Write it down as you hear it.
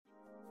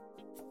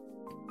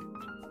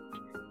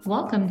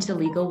Welcome to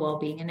Legal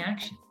Wellbeing in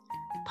Action,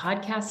 a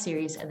podcast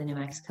series of the New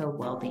Mexico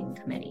Wellbeing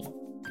Committee.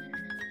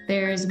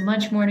 There's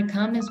much more to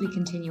come as we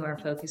continue our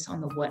focus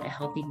on the What a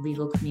Healthy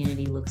Legal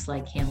Community Looks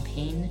Like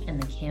campaign,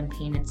 and the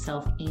campaign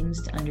itself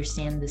aims to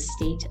understand the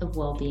state of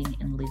wellbeing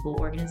in legal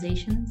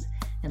organizations,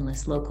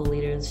 enlist local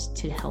leaders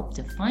to help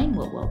define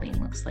what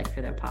wellbeing looks like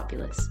for their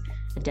populace,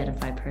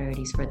 identify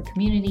priorities for the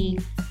community,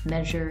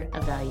 measure,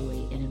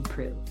 evaluate, and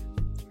improve.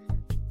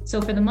 So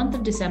for the month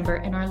of December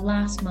and our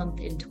last month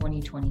in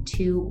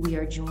 2022, we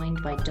are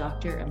joined by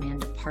Dr.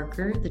 Amanda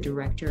Parker, the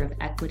Director of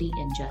Equity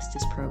and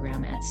Justice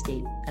Program at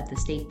the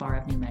State Bar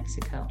of New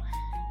Mexico.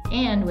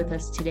 And with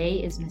us today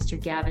is Mr.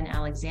 Gavin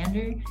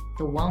Alexander,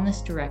 the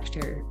Wellness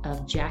Director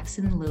of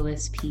Jackson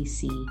Lewis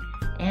PC,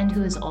 and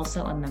who is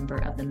also a member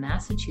of the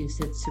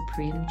Massachusetts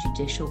Supreme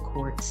Judicial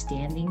Court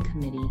Standing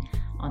Committee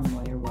on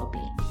Lawyer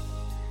Wellbeing.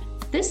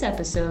 This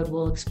episode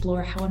will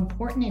explore how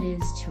important it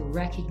is to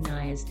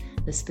recognize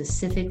the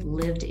specific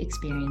lived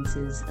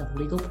experiences of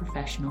legal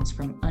professionals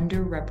from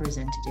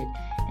underrepresented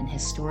and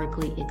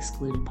historically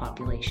excluded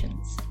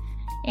populations,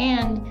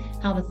 and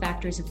how the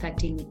factors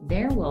affecting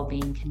their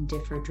well-being can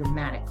differ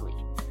dramatically.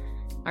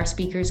 Our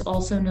speakers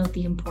also note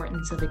the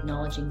importance of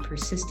acknowledging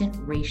persistent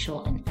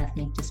racial and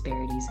ethnic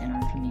disparities in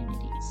our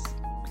communities.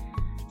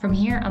 From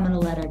here, I'm going to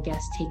let our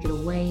guests take it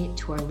away.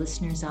 To our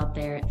listeners out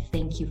there,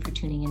 thank you for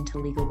tuning into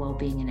Legal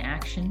Wellbeing in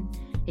Action.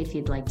 If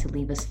you'd like to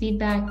leave us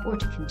feedback or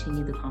to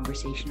continue the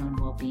conversation on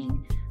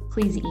well-being,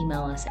 please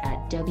email us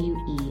at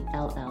well@sbnm.org.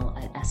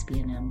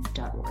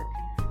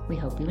 We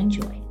hope you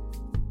enjoy.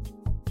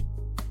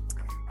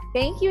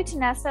 Thank you,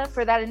 Tanessa,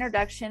 for that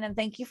introduction, and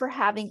thank you for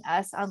having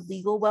us on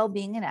Legal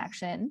Wellbeing in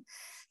Action.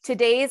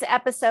 Today's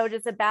episode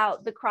is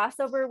about the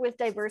crossover with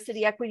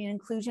diversity, equity, and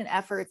inclusion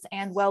efforts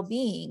and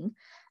well-being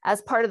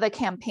as part of the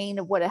campaign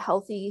of what a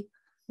healthy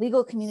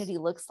legal community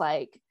looks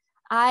like.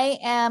 I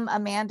am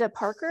Amanda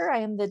Parker.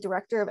 I am the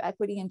Director of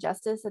Equity and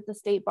Justice at the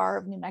State Bar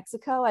of New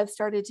Mexico. I've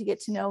started to get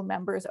to know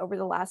members over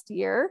the last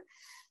year,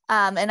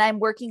 and I'm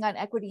working on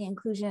equity and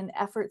inclusion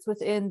efforts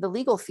within the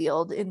legal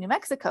field in New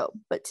Mexico.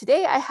 But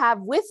today I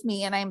have with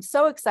me, and I'm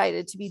so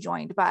excited to be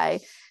joined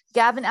by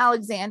Gavin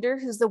Alexander,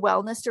 who's the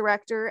Wellness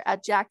Director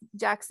at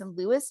Jackson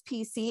Lewis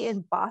PC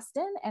in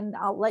Boston, and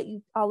I'll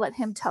let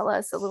him tell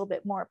us a little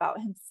bit more about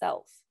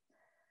himself.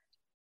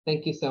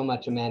 Thank you so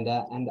much,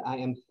 Amanda, and I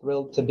am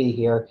thrilled to be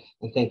here.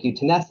 And thank you,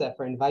 Tanessa,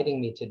 for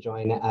inviting me to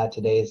join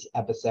today's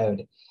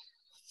episode.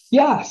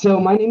 Yeah, so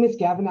my name is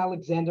Gavin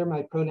Alexander.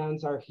 My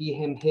pronouns are he,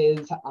 him,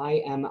 his.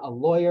 I am a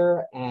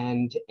lawyer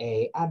and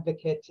an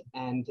advocate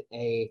and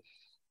a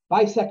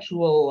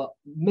bisexual,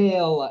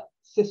 male,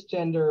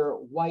 cisgender,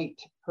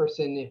 white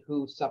person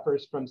who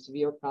suffers from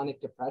severe chronic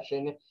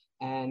depression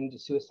and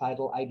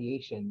suicidal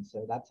ideation.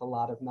 So that's a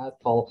lot of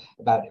mouthful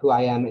about who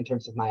I am in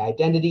terms of my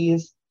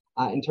identities.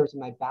 In terms of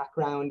my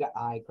background,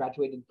 I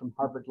graduated from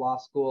Harvard Law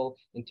School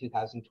in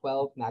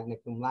 2012, magna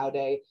cum laude.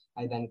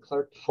 I then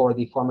clerked for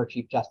the former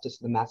Chief Justice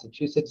of the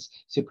Massachusetts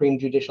Supreme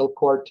Judicial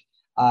Court,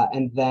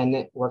 and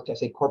then worked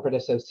as a corporate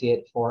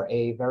associate for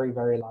a very,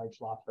 very large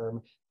law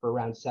firm for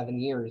around 7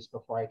 years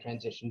before I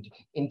transitioned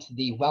into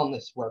the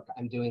wellness work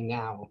I'm doing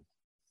now.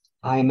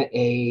 I'm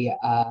a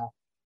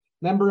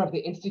member of the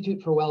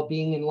Institute for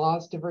Wellbeing in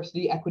Law's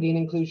Diversity, Equity, and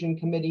Inclusion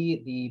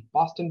Committee, the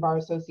Boston Bar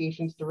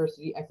Association's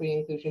Diversity, Equity,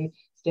 and Inclusion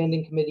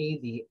Standing Committee,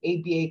 the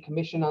ABA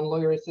Commission on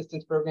Lawyer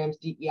Assistance Programs,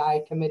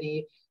 DEI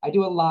Committee. I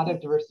do a lot of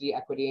diversity,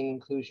 equity, and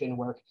inclusion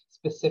work,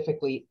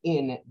 specifically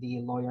in the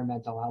lawyer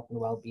mental health and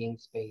wellbeing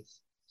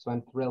space. So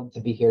I'm thrilled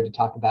to be here to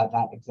talk about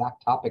that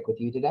exact topic with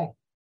you today.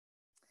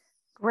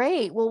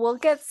 Great. Well, we'll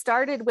get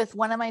started with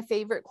one of my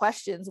favorite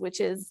questions, which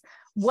is,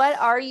 what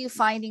are you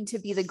finding to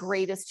be the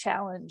greatest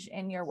challenge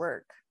in your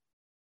work?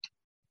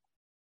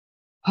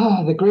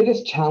 The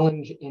greatest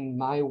challenge in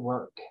my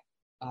work.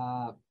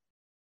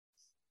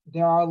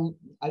 There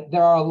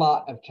are a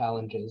lot of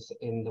challenges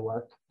in the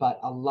work, but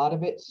a lot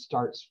of it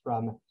starts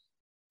from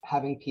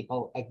having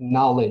people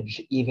acknowledge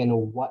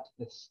even what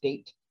the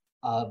state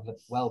of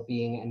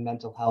well-being and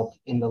mental health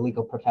in the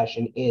legal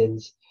profession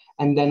is.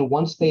 And then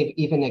once they've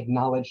even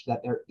acknowledged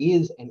that there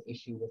is an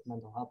issue with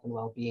mental health and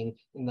well-being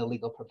in the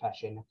legal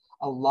profession,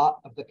 a lot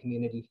of the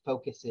community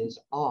focuses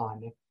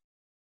on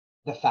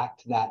the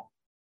fact that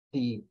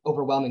the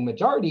overwhelming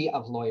majority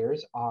of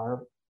lawyers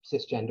are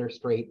cisgender,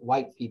 straight,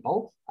 white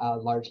people,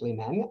 largely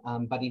men,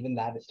 but even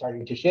that is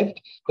starting to shift.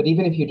 But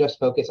even if you just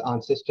focus on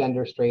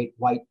cisgender, straight,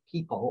 white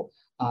people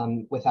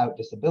without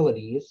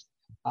disabilities,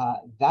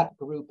 that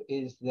group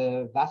is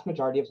the vast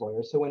majority of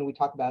lawyers. So when we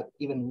talk about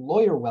even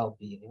lawyer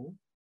well-being,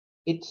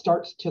 it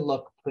starts to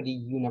look pretty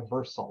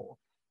universal.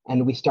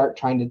 And we start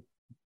trying to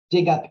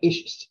dig up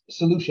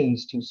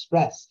solutions to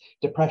stress,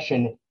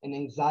 depression, and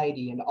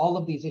anxiety, and all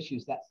of these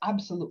issues that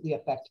absolutely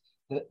affect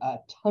the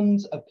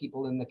tons of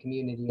people in the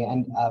community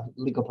and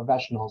legal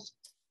professionals.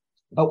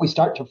 But we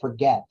start to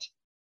forget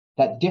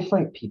that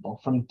different people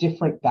from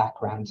different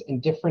backgrounds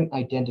and different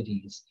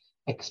identities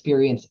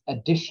experience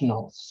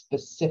additional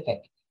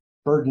specific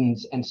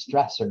burdens and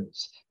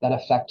stressors that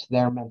affect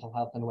their mental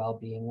health and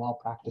well-being while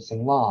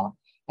practicing law.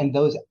 And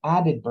those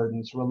added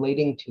burdens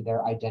relating to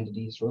their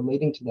identities,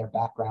 relating to their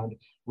background,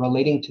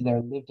 relating to their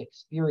lived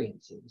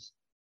experiences,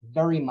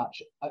 very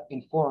much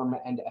inform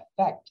and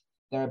affect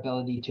their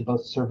ability to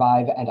both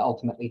survive and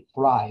ultimately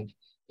thrive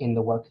in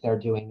the work they're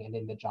doing and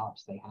in the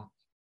jobs they have.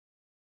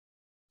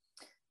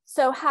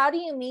 So how do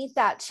you meet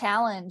that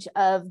challenge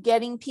of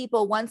getting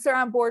people, once they're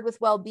on board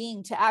with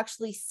well-being, to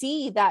actually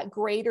see that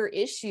greater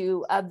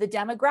issue of the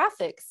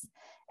demographics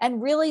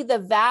and really the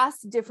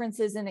vast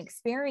differences in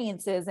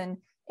experiences? And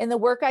in the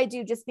work I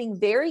do, just being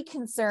very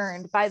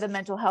concerned by the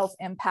mental health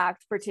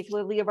impact,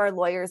 particularly of our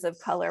lawyers of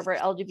color, of our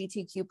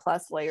LGBTQ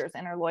plus lawyers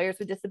and our lawyers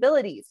with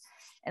disabilities.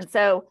 And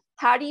so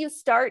how do you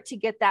start to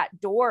get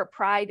that door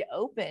pried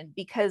open?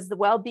 Because the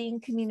well-being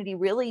community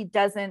really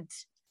doesn't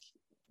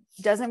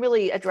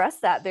really address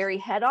that very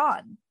head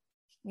on,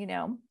 you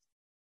know?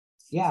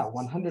 Yeah,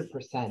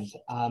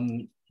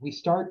 100%. We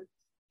start,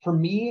 for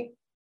me,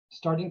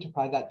 starting to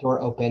pry that door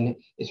open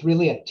is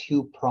really a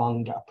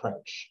two-pronged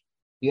approach.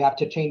 You have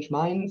to change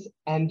minds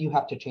and you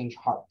have to change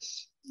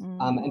hearts.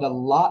 And a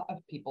lot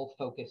of people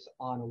focus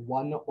on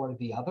one or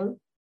the other,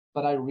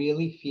 but I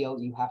really feel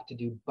you have to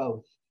do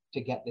both to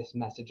get this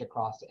message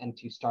across and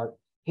to start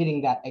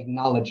hitting that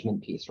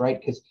acknowledgement piece, right?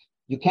 Because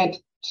you can't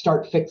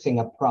start fixing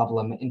a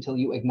problem until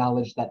you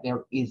acknowledge that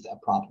there is a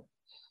problem.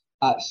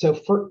 So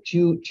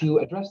to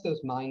address those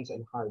minds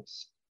and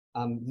hearts,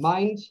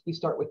 minds, we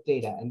start with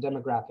data and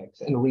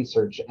demographics and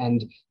research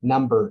and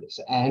numbers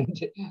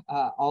and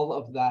all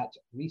of that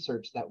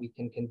research that we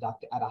can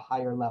conduct at a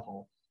higher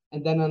level.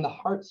 And then on the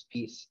hearts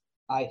piece,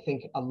 I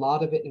think a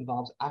lot of it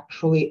involves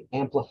actually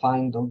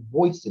amplifying the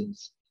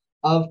voices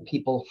of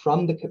people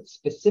from the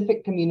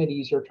specific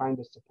communities you're trying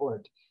to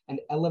support and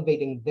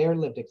elevating their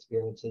lived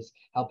experiences,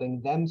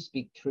 helping them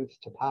speak truth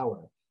to power,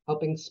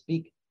 helping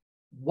speak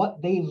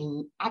what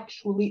they've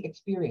actually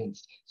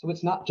experienced. So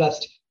it's not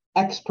just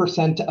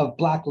X% of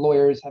Black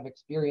lawyers have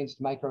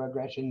experienced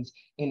microaggressions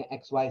in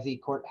XYZ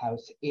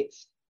courthouse.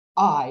 It's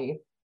I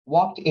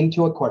walked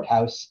into a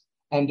courthouse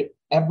and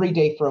every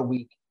day for a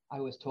week, I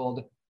was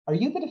told, are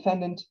you the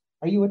defendant?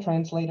 Are you a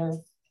translator?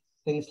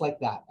 Things like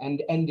that.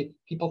 And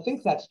people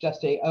think that's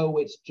just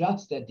it's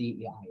just a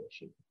DEI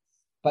issue.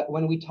 But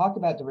when we talk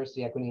about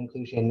diversity, equity,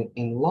 inclusion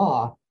in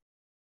law,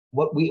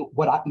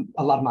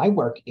 a lot of my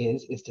work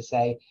is to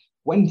say,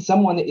 when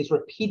someone is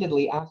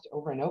repeatedly asked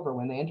over and over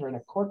when they enter in a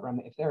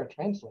courtroom if they're a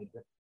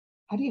translator,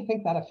 how do you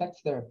think that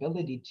affects their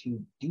ability to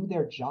do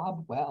their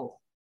job well,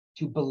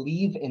 to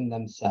believe in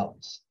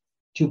themselves,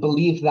 to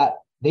believe that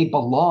they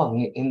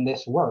belong in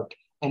this work,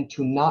 and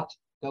to not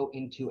go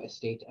into a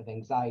state of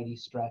anxiety,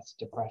 stress,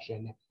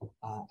 depression,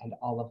 and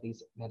all of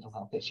these mental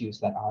health issues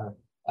that are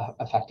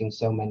affecting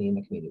so many in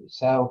the community.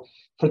 So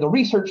for the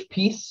research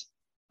piece,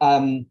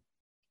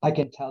 I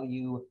can tell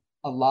you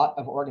a lot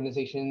of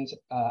organizations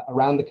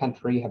around the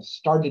country have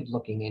started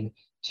looking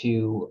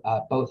into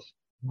both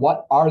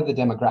what are the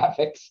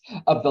demographics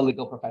of the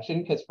legal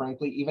profession, because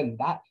frankly, even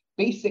that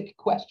basic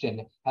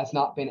question has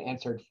not been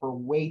answered for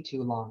way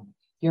too long.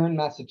 Here in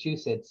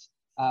Massachusetts,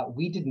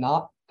 we did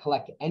not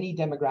collect any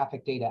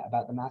demographic data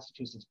about the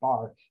Massachusetts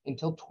bar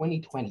until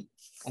 2020.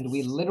 And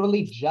we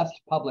literally just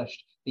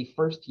published the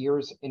first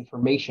year's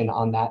information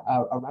on that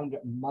around a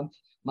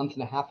month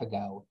and a half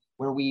ago,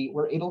 where we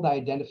were able to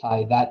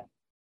identify that.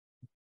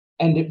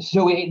 And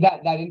so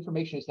that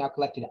information is now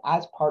collected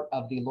as part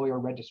of the lawyer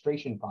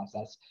registration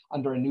process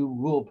under a new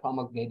rule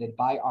promulgated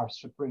by our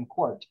Supreme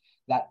Court,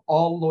 that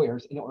all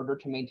lawyers, in order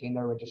to maintain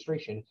their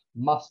registration,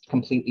 must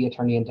complete the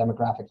attorney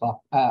demographic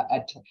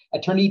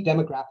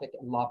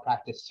and law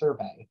practice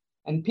survey.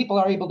 And people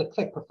are able to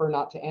click prefer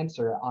not to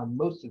answer on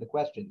most of the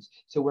questions.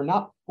 So we're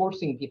not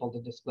forcing people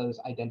to disclose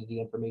identity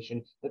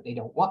information that they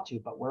don't want to,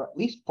 but we're at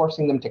least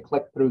forcing them to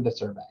click through the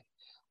survey.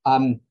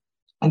 And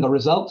the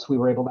results, we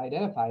were able to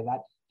identify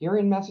that here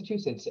in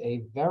Massachusetts,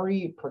 a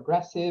very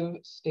progressive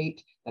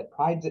state that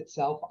prides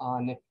itself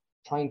on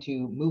trying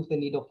to move the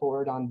needle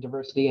forward on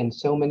diversity in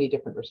so many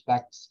different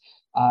respects.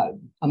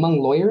 Among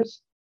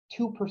lawyers,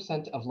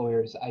 2% of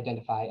lawyers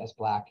identify as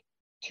Black,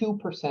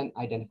 2%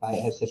 identify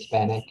as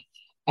Hispanic.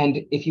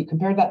 And if you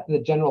compare that to the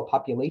general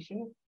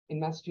population in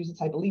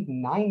Massachusetts, I believe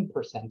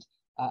 9%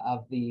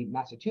 of the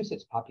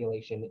Massachusetts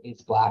population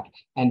is Black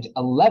and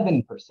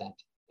 11%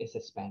 is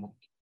Hispanic.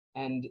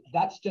 And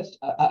that's just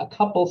a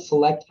couple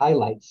select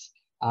highlights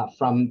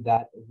from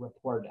that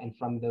report and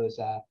from those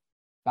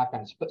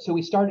backgrounds. But so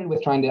we started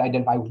with trying to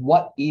identify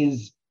what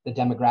is the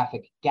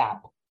demographic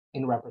gap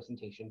in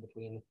representation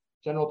between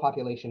general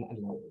population and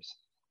lawyers.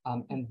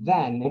 And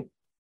then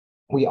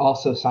we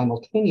also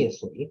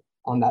simultaneously,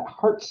 on that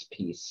hearts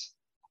piece,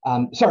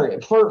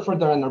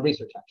 further on the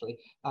research actually,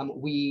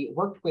 we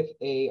worked with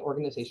a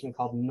organization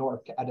called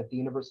NORC out of the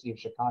University of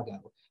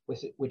Chicago,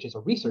 which is a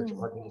research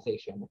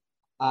organization.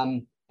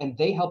 And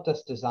they helped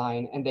us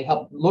design, and they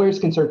helped Lawyers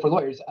Concerned for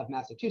Lawyers of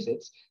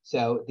Massachusetts.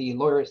 So the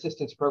Lawyer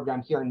Assistance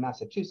Program here in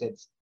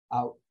Massachusetts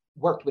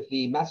worked with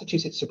the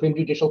Massachusetts Supreme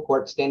Judicial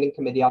Court Standing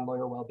Committee on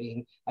Lawyer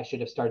Wellbeing. I should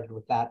have started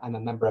with that. I'm a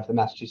member of the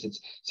Massachusetts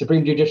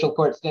Supreme Judicial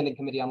Court Standing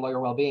Committee on Lawyer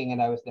Wellbeing,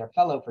 and I was their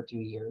fellow for 2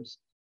 years.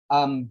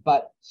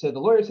 But so the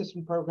Lawyer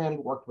Assistant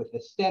Program worked with the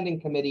Standing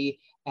Committee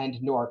and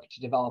NORC to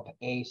develop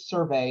a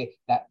survey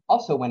that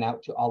also went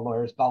out to all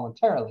lawyers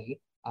voluntarily,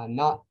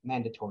 not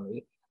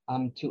mandatory,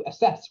 to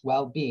assess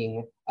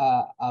well-being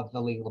of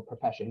the legal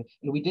profession.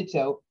 And we did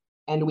so,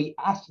 and we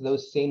asked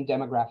those same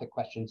demographic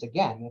questions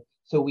again,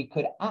 so we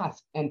could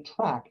ask and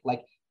track,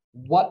 like,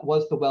 what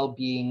was the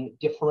well-being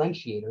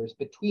differentiators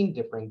between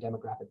differing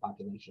demographic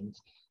populations.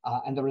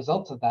 And the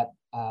results of that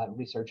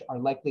research are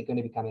likely going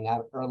to be coming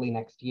out early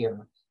next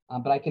year.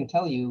 But I can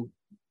tell you,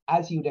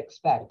 as you'd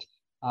expect,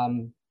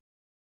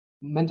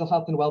 mental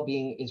health and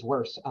well-being is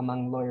worse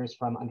among lawyers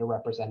from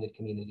underrepresented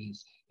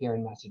communities here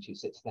in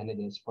Massachusetts than it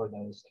is for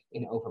those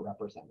in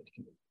overrepresented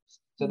communities.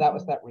 So that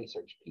was that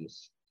research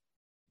piece.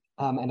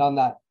 And on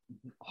that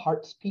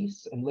hearts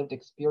piece and lived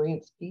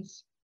experience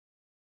piece,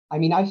 I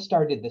mean, I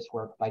started this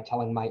work by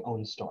telling my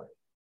own story.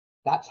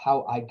 That's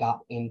how I got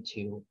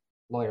into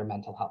lawyer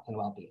mental health and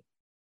well-being.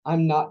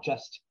 I'm not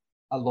just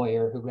a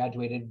lawyer who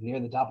graduated near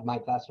the top of my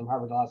class from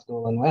Harvard Law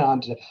School and went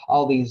on to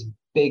all these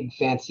big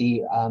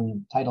fancy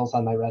titles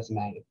on my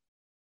resume.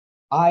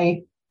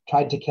 I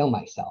tried to kill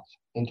myself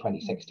in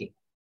 2016.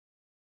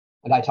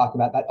 And I talk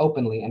about that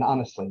openly and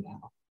honestly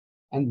now.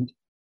 And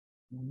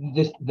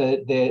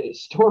the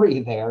story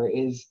there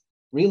is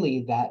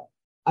really that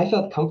I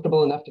felt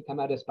comfortable enough to come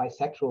out as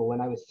bisexual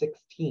when I was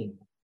 16.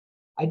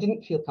 I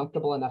didn't feel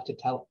comfortable enough to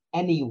tell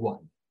anyone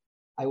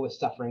I was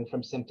suffering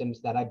from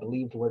symptoms that I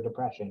believed were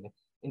depression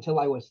until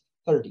I was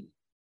 30.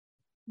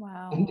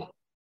 Wow.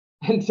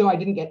 And so I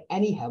didn't get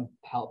any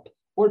help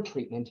or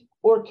treatment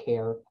or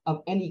care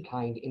of any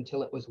kind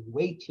until it was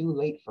way too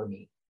late for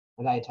me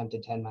and I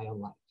attempted to end my own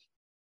life.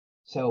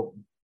 So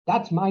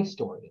that's my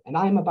story, and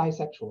I'm a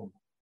bisexual.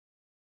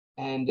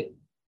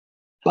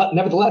 But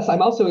nevertheless,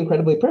 I'm also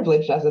incredibly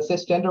privileged as a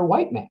cisgender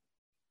white man.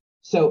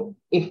 So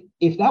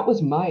if that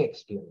was my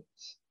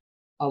experience,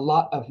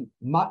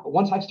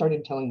 once I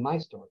started telling my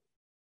story,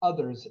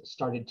 others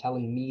started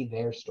telling me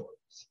their stories.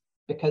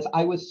 Because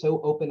I was so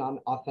open and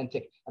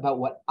authentic about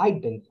what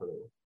I'd been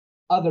through,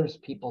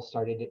 people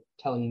started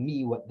telling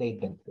me what they'd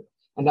been through.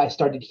 And I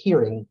started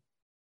hearing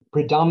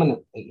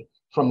predominantly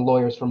from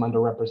lawyers from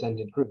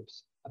underrepresented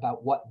groups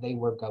about what they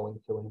were going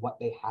through and what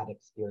they had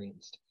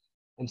experienced.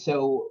 And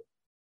so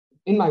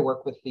in my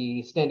work with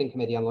the Standing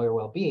Committee on Lawyer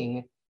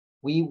Wellbeing,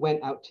 we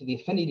went out to the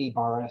affinity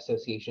bar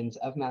associations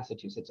of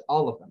Massachusetts,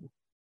 all of them,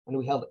 and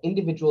we held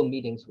individual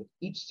meetings with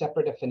each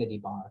separate affinity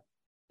bar.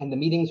 And the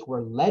meetings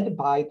were led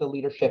by the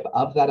leadership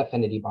of that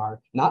affinity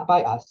bar, not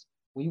by us.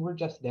 We were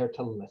just there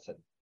to listen.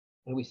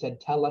 And we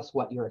said, tell us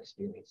what you're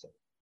experiencing.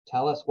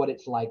 Tell us what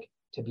it's like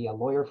to be a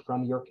lawyer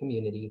from your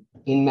community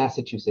in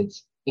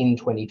Massachusetts in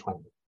 2020.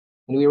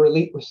 And we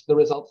released the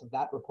results of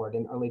that report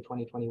in early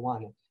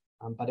 2021.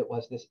 But it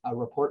was a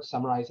report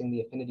summarizing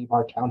the affinity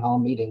bar town hall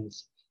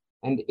meetings.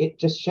 And it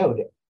just showed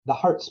the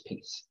hearts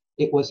piece.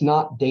 It was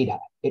not data.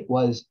 It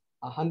was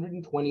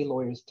 120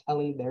 lawyers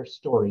telling their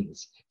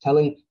stories,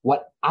 telling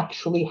what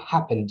actually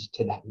happened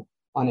to them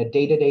on a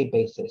day-to-day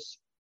basis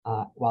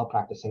while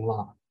practicing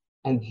law.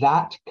 And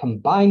that,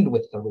 combined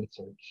with the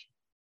research,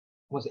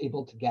 was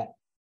able to get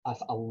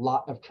us a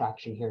lot of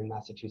traction here in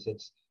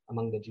Massachusetts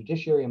among the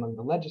judiciary, among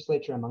the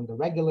legislature, among the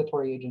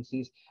regulatory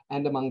agencies,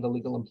 and among the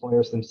legal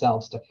employers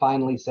themselves to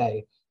finally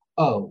say,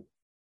 oh,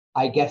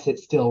 I guess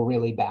it's still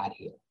really bad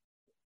here.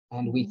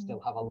 And we still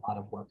have a lot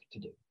of work to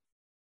do.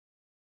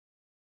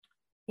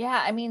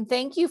 Yeah, I mean,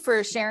 thank you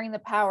for sharing the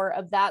power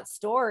of that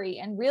story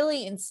and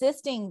really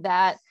insisting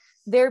that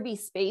there be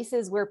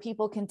spaces where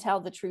people can tell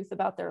the truth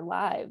about their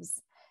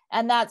lives.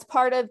 And that's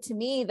part of, to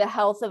me, the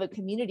health of a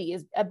community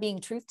is being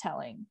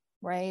truth-telling,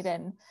 right?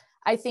 And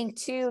I think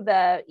too,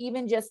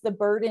 even just the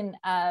burden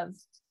of,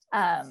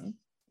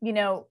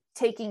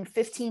 taking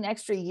 15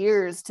 extra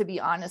years to be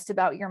honest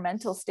about your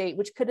mental state,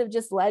 which could have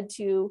just led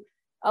to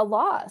a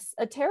loss,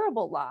 a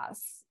terrible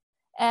loss.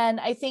 And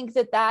I think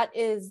that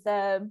is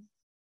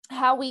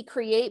how we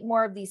create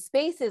more of these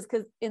spaces,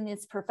 because in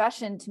this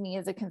profession, to me,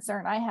 is a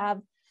concern I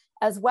have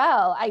as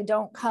well. I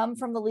don't come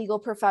from the legal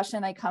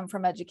profession. I come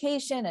from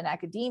education and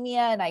academia.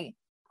 And I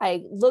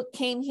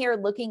came here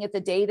looking at the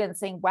data and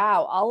saying,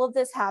 wow, all of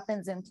this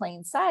happens in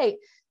plain sight.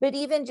 But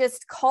even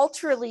just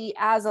culturally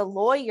as a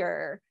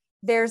lawyer,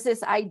 there's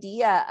this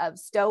idea of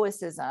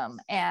stoicism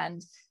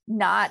and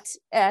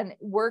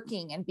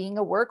working and being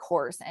a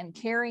workhorse and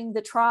carrying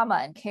the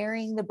trauma and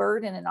carrying the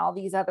burden and all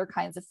these other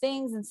kinds of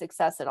things and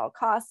success at all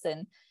costs.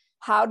 And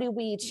how do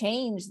we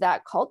change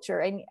that culture?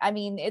 And I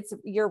mean,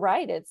 you're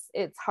right.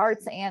 It's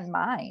hearts and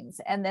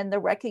minds. And then the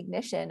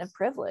recognition of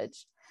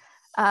privilege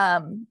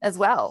as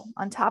well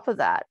on top of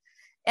that.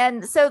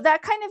 And so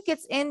that kind of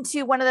gets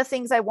into one of the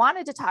things I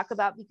wanted to talk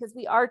about, because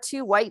we are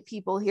two white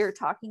people here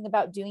talking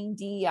about doing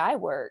DEI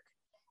work.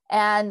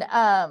 And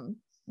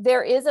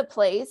there is a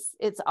place,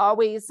 it's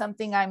always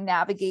something I'm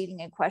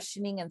navigating and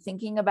questioning and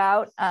thinking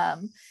about.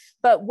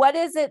 But what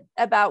is it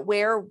about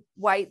where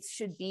whites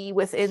should be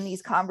within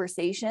these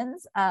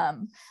conversations?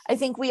 I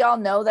think we all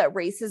know that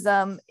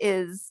racism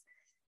is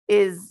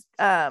is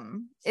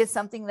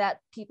something that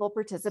people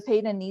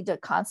participate and need to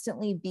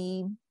constantly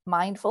be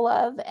mindful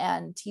of,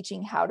 and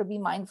teaching how to be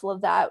mindful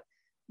of that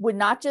would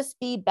not just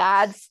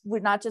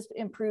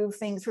improve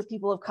things for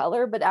people of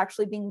color, but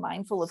actually being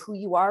mindful of who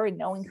you are and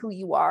knowing who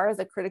you are as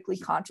a critically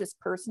conscious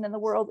person in the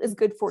world is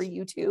good for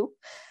you too.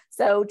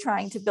 So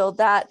trying to build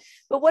that.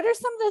 But what are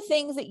some of the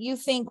things that you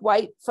think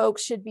white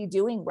folks should be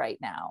doing right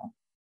now?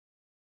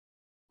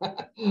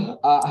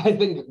 I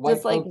think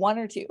just like one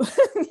or two.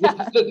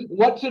 Yeah.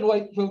 What should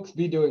white folks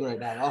be doing right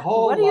now? A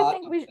whole lot. What do you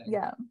think we should?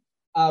 Yeah.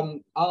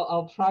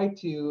 I'll try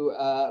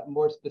to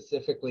more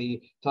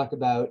specifically talk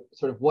about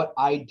sort of what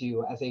I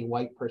do as a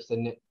white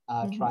person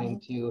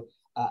trying to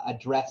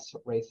address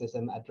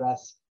racism,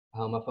 address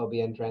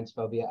homophobia and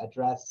transphobia,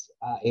 address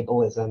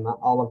ableism,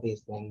 all of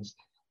these things,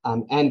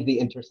 and the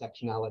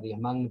intersectionality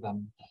among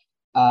them.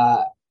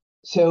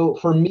 So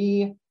for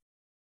me,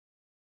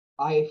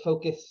 I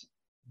focus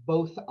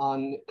both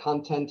on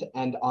content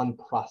and on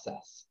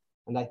process.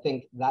 And I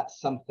think that's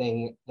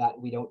something that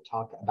we don't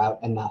talk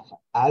about enough.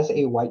 As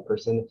a white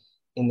person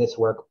in this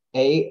work,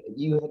 A,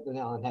 you hit the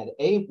nail on the head.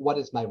 A, what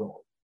is my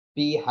role?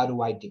 B, how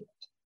do I do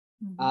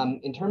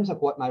it? In terms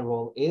of what my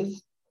role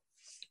is,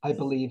 I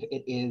believe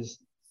it is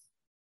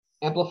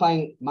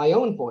amplifying my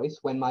own voice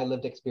when my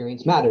lived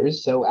experience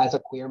matters. So as a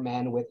queer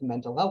man with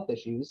mental health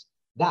issues,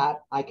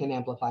 that I can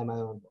amplify my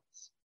own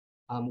voice.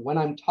 When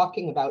I'm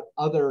talking about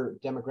other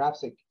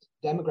demographics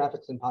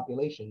and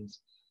populations,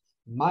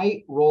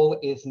 my role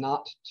is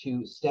not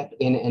to step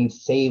in and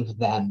save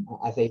them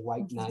as a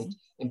white knight,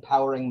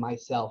 empowering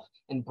myself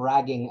and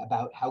bragging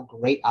about how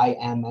great I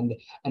am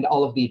and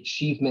all of the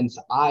achievements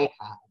I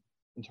have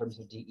in terms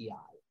of DEI.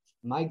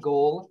 My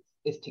goal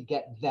is to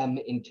get them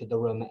into the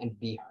room and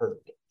be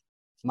heard.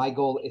 My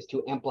goal is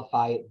to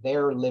amplify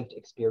their lived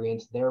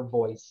experience, their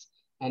voice,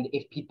 and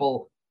if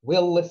people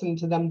will listen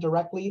to them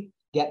directly,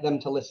 get them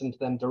to listen to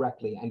them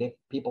directly. And if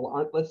people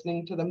aren't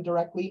listening to them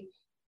directly,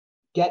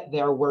 get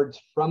their words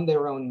from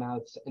their own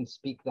mouths and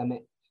speak them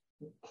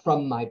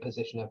from my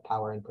position of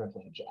power and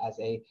privilege as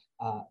a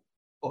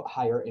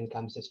higher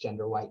income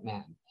cisgender white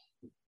man.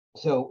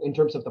 So in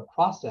terms of the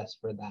process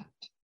for that,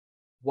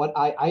 what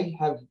I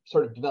have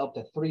sort of developed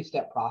a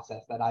 3-step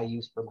process that I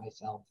use for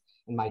myself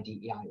in my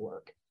DEI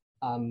work.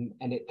 And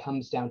it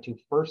comes down to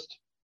first,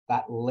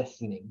 that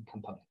listening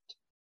component.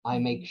 I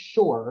make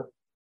sure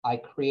I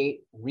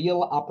create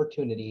real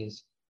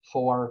opportunities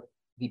for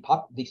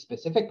the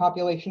specific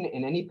population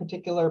in any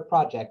particular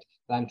project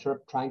that I'm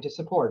trying to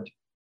support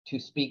to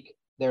speak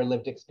their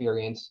lived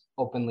experience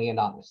openly and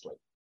honestly.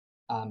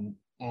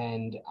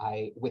 And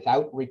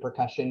without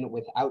repercussion,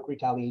 without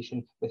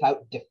retaliation,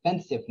 without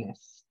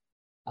defensiveness,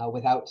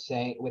 without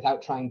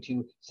trying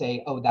to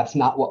say, oh, that's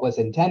not what was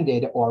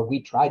intended, or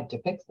we tried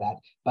to fix that,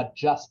 but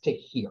just to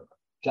hear,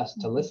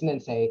 just to listen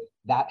and say,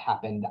 that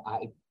happened.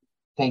 I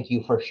thank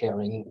you for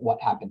sharing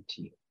what happened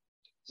to you.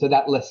 So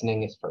that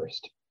listening is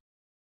first.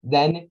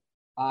 Then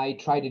I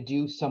try to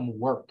do some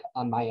work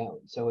on my own.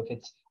 So if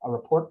it's a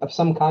report of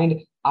some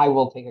kind, I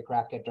will take a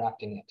crack at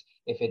drafting it.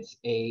 If it's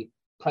a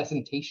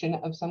presentation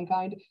of some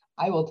kind,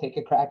 I will take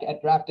a crack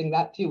at drafting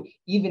that too,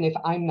 even if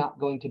I'm not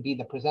going to be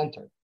the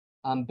presenter.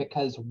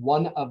 Because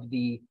one of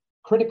the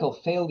critical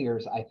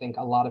failures, I think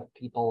a lot of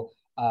people,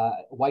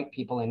 white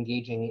people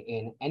engaging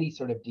in any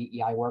sort of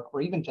DEI work,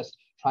 or even just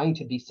trying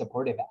to be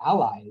supportive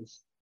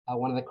allies,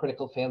 one of the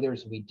critical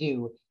failures we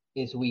do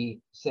is we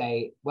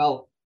say,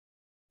 well,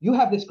 you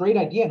have this great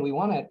idea and we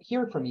want to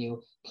hear from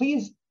you.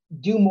 Please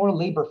do more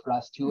labor for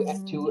us to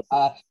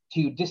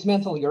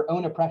dismantle your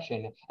own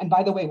oppression. And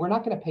by the way, we're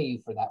not going to pay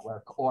you for that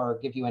work or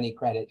give you any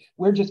credit.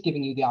 We're just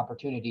giving you the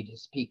opportunity to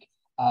speak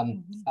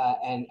and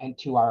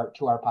to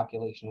our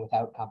population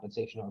without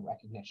compensation or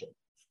recognition.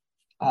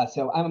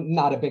 So I'm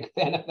not a big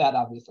fan of that,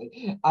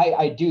 obviously.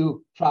 I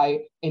do try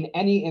in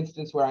any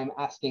instance where I'm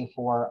asking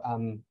for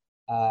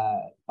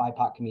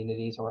BIPOC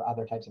communities or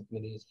other types of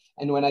communities.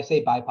 And when I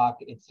say BIPOC,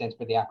 it stands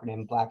for the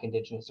acronym Black,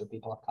 Indigenous, or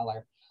People of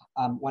Color.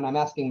 When I'm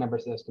asking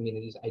members of those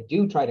communities, I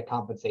do try to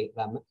compensate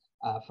them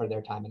for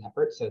their time and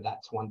effort. So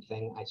that's one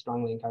thing I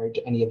strongly encourage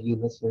any of you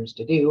listeners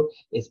to do,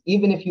 is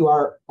even if you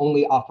are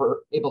only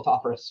able to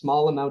offer a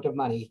small amount of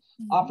money,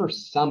 offer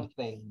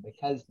something,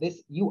 because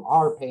you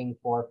are paying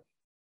for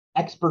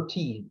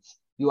expertise.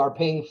 You are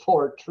paying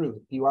for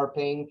truth. You are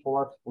paying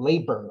for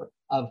labor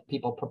of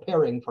people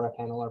preparing for a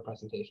panel or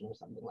presentation or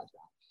something like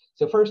that.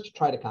 So first,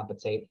 try to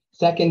compensate.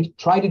 Second,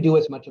 try to do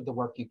as much of the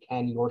work you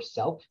can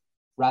yourself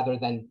rather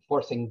than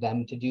forcing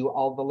them to do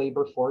all the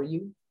labor for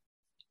you.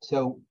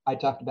 So I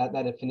talked about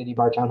that Affinity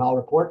Bar Town Hall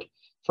report.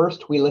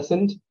 First, we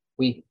listened.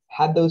 We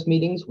had those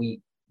meetings.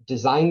 We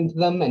designed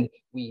them and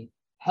we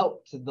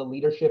helped the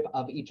leadership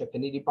of each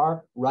Affinity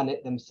Bar run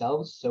it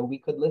themselves so we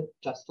could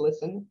just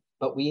listen.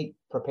 But we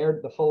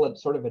prepared the full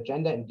sort of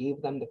agenda and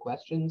gave them the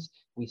questions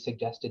we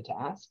suggested to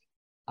ask.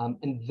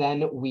 And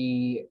then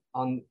we,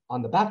 on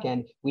the back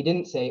end, we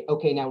didn't say,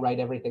 okay, now write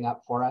everything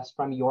up for us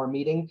from your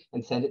meeting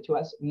and send it to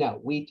us. No,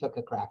 we took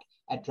a crack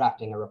at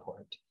drafting a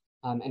report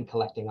and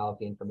collecting all of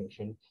the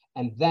information.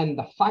 And then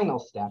the final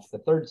step, the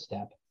third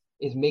step,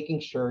 is making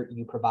sure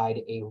you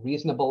provide a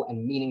reasonable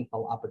and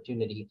meaningful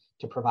opportunity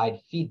to provide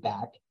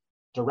feedback,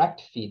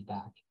 direct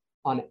feedback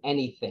on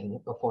anything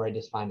before it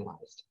is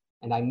finalized.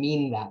 And I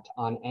mean that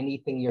on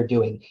anything you're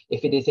doing.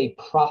 If it is a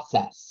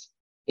process,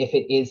 if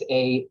it is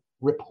a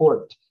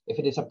report, if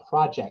it is a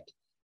project,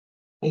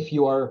 if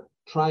you are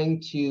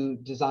trying to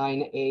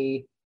design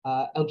a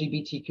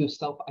LGBTQ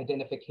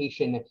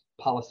self-identification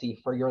policy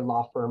for your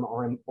law firm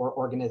or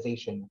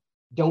organization,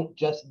 don't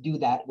just do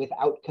that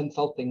without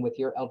consulting with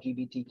your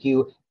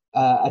LGBTQ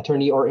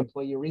attorney or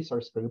employee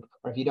resource group.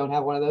 Or if you don't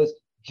have one of those,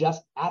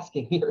 just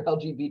asking your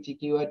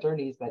LGBTQ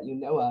attorneys that you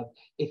know of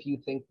if you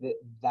think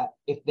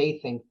if they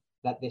think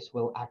that this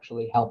will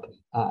actually help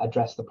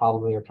address the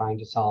problem you're trying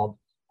to solve.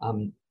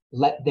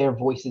 Let their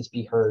voices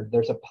be heard.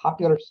 There's a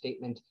popular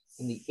statement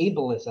in the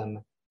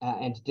ableism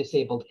and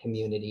disabled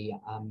community,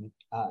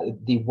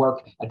 the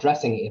work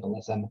addressing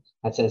ableism,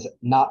 that says,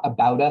 not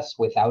about us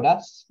without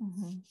us,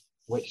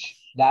 which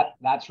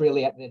that's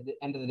really at the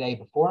end of the day,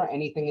 before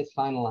anything is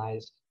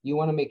finalized, you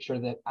want to make sure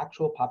that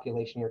actual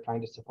population you're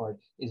trying to support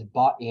is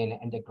bought in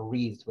and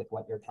agrees with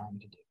what you're trying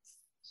to do.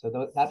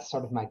 So that's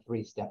sort of my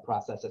 3-step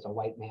process as a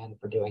white man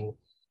for doing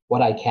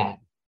what I can.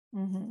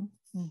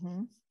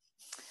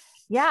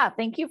 Yeah,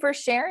 thank you for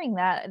sharing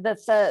that.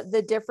 That's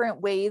the different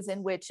ways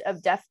in which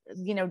of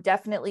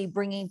definitely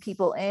bringing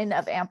people in,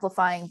 of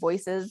amplifying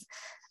voices.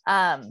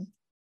 Yeah,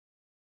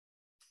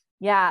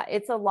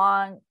 it's a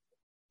lot.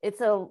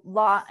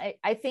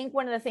 I think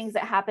one of the things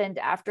that happened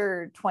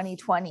after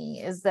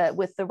 2020 is that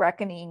with the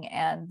reckoning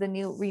and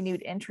the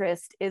renewed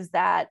interest is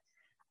that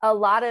a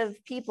lot of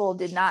people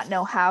did not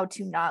know how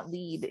to not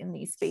lead in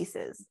these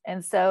spaces.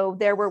 And so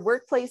there were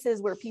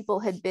workplaces where people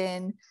had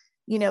been,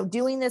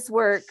 doing this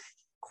work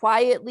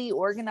quietly,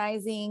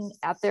 organizing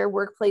at their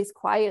workplace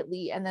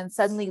quietly. And then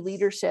suddenly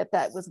leadership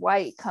that was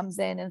white comes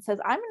in and says,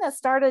 I'm going to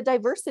start a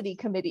diversity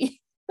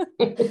committee.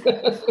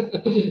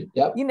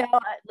 Yep.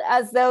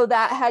 As though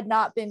that had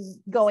not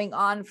been going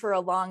on for a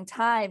long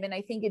time. And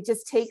I think it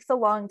just takes a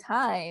long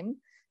time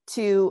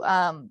to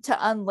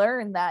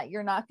unlearn that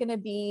you're not going to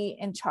be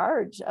in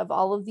charge of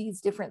all of these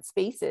different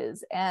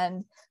spaces.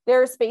 And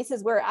there are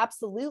spaces where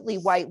absolutely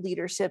white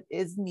leadership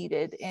is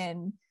needed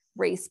in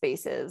race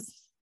spaces,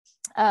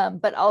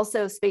 but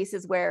also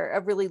spaces where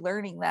of really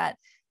learning that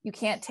you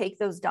can't take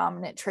those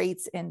dominant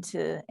traits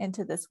into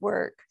this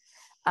work.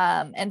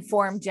 And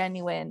form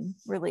genuine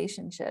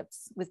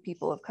relationships with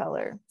people of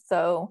color.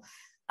 So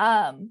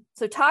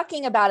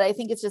talking about it, I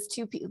think it's just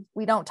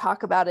we don't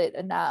talk about it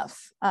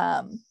enough.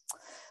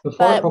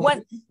 Before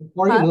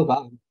you move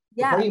on,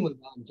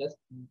 just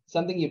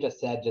something you just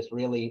said, just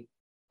really,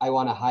 I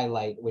want to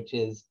highlight, which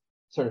is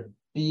sort of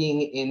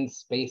being in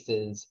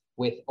spaces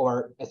with,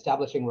 or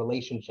establishing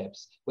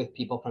relationships with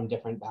people from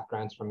different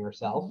backgrounds from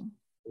yourself.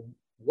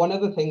 One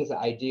of the things that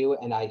I do,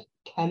 and I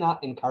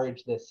cannot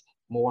encourage this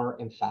more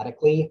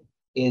emphatically,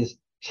 is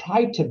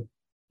try to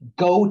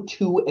go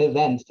to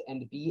events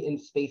and be in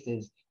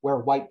spaces where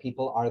white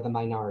people are the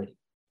minority.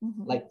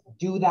 Like,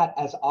 do that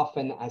as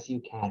often as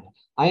you can.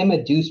 I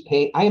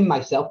am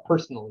myself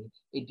personally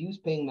a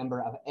dues-paying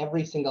member of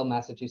every single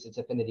Massachusetts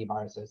Affinity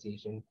Bar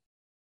Association.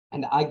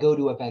 And I go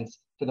to events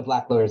for the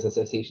Black Lawyers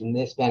Association,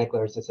 the Hispanic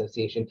Lawyers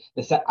Association.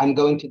 I'm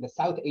going to the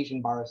South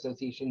Asian Bar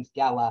Association's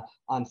gala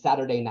on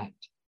Saturday night.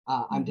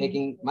 I'm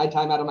taking my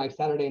time out of my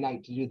Saturday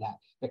night to do that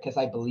because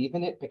I believe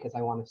in it, because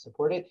I want to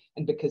support it,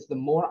 and because the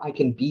more I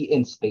can be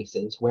in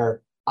spaces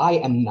where I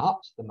am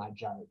not the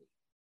majority,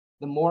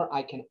 the more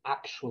I can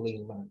actually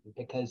learn.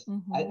 Because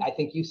I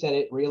think you said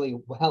it really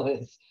well,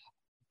 is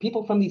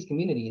people from these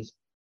communities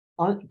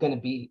aren't going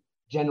to be,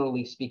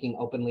 generally speaking,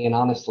 openly and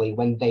honestly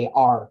when they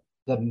are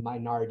the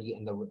minority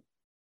in the room.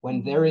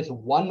 When there is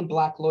one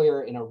Black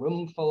lawyer in a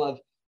room full of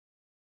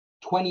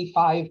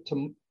 25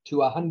 to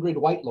 100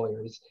 white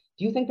lawyers,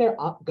 do you think they're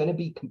going to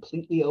be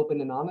completely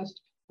open and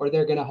honest, or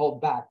they're going to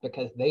hold back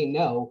because they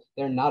know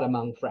they're not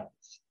among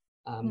friends?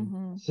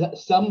 So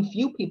some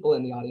few people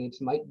in the audience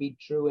might be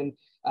true and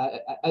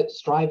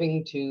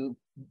striving to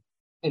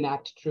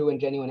enact true and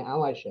genuine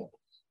allyship,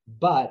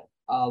 but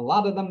a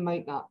lot of them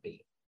might not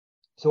be.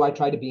 So I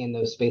try to be in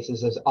those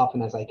spaces as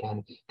often as I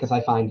can, because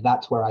I find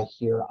that's where I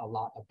hear a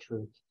lot of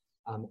truth.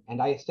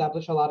 And I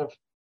establish a lot of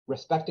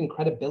respect and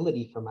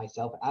credibility for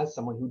myself as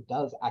someone who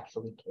does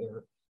actually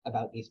care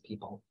about these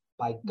people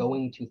by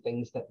going to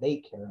things that they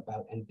care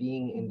about and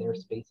being in their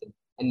spaces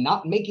and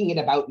not making it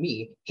about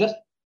me, just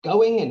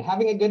going and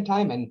having a good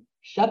time and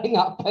shutting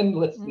up and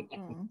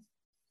listening.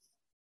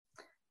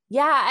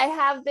 Yeah, I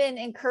have been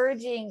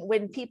encouraging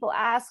when people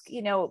ask,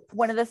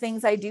 one of the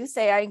things I do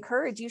say, I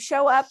encourage you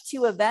show up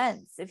to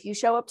events. If you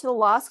show up to the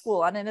law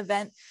school on an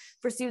event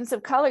for students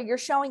of color, you're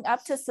showing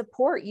up to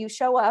support. You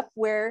show up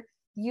where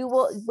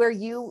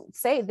you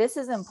say, this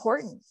is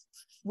important.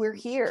 We're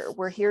here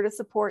to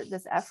support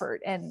this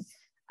effort. And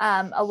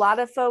A lot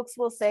of folks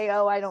will say,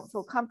 oh, I don't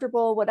feel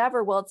comfortable,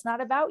 whatever. Well, it's not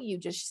about you.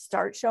 Just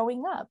start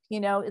showing up.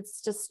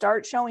 It's just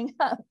start showing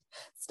up,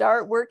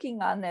 start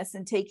working on this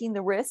and taking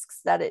the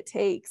risks that it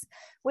takes,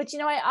 which,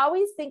 I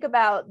always think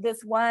about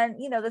this one,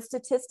 the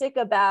statistic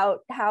about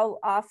how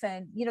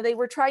often, they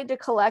were trying to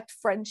collect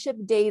friendship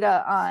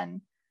data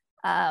on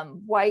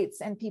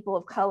whites and people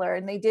of color.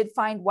 And they did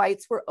find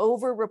whites were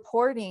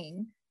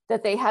over-reporting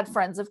that they had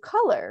friends of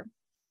color.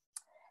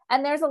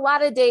 And there's a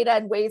lot of data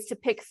and ways to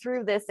pick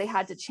through this. They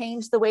had to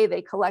change the way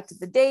they collected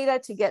the data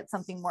to get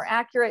something more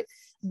accurate.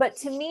 But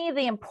to me,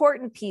 the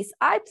important piece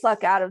I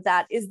pluck out of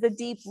that is the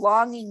deep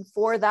longing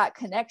for that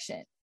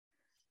connection.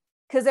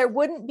 Because there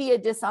wouldn't be a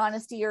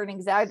dishonesty or an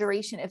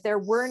exaggeration if there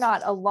were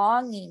not a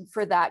longing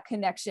for that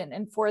connection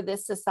and for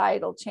this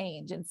societal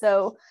change. And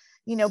so,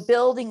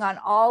 building on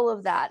all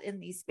of that in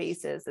these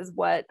spaces is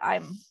what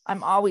I'm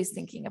always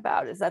thinking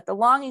about, is that the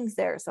longing's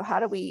there. So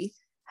how do we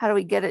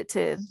get it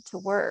to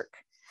work?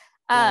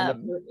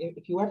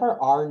 If you ever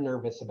are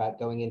nervous about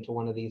going into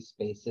one of these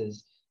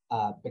spaces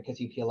because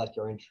you feel like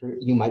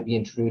you might be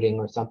intruding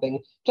or something,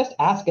 just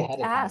ask ahead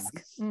of time.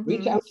 Mm-hmm.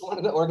 Reach out to one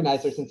of the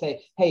organizers and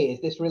say, hey, is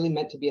this really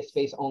meant to be a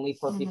space only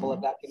for people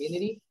of that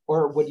community?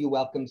 Or would you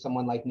welcome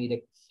someone like me to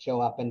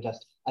show up and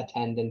just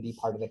attend and be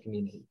part of the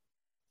community?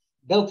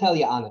 They'll tell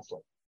you honestly.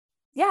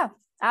 Yeah,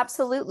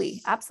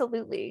 absolutely.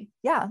 Absolutely.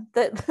 Yeah.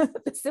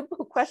 The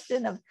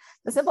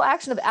simple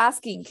action of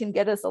asking can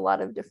get us a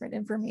lot of different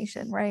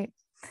information, right?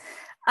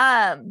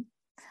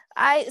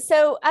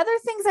 So other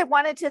things I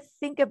wanted to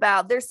think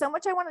about, there's so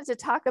much I wanted to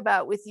talk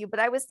about with you, but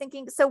I was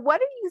thinking, so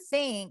what do you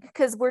think,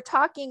 because we're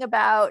talking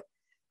about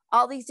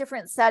all these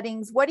different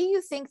settings, what do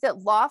you think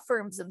that law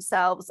firms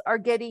themselves are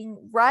getting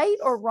right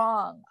or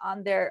wrong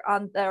on their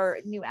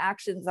new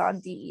actions on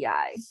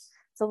DEI?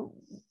 So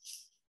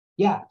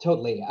yeah,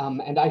 totally.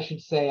 And I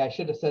should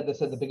have said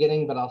this at the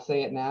beginning, but I'll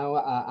say it now.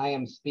 I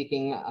am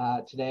speaking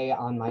today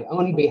on my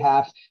own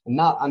behalf, and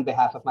not on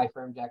behalf of my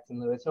firm, Jackson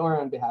Lewis,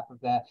 or on behalf of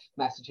the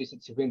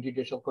Massachusetts Supreme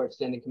Judicial Court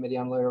Standing Committee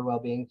on Lawyer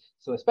Wellbeing.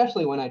 So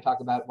especially when I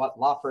talk about what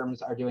law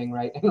firms are doing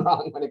right and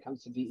wrong when it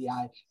comes to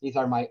DEI, these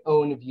are my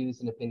own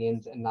views and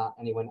opinions and not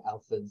anyone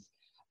else's.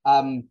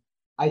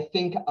 I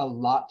think a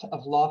lot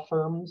of law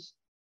firms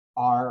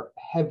are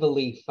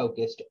heavily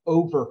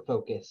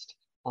over-focused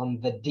on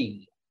the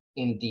D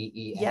in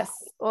DEI. Yes.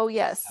 Oh,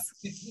 yes.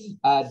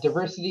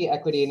 Diversity,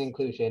 equity, and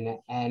inclusion.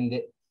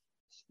 And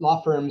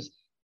law firms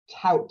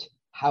tout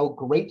how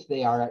great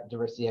they are at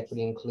diversity,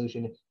 equity, and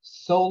inclusion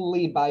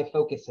solely by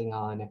focusing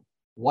on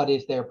what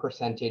is their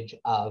percentage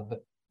of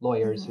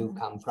lawyers who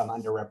come from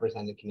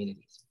underrepresented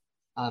communities.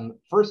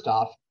 First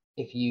off,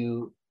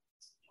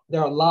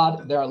 there are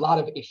a lot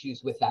of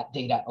issues with that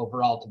data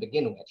overall to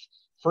begin with.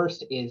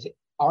 First is,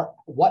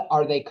 what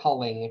are they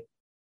calling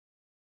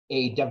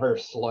a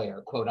diverse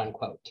lawyer, quote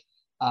unquote?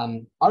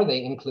 Are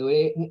they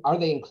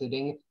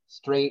including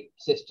straight,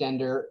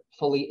 cisgender,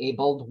 fully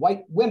abled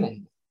white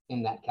women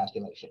in that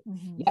calculation?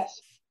 Yes,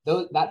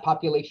 that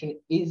population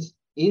is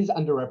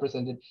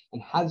underrepresented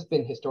and has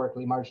been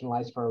historically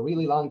marginalized for a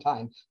really long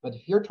time. But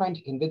if you're trying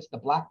to convince the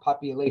Black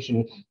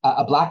population,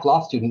 a Black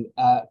law student,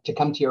 to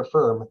come to your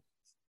firm,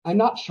 I'm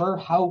not sure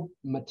how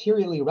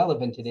materially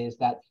relevant it is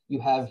that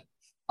you have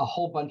a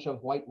whole bunch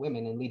of white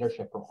women in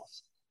leadership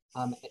roles.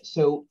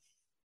 So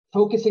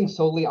focusing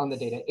solely on the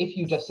data, if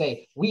you just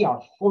say, we are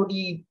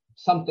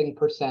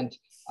 40-something%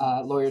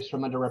 lawyers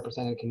from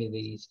underrepresented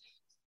communities,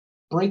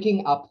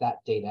 breaking up that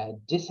data,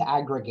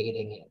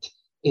 disaggregating it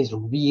is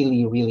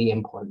really, really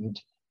important,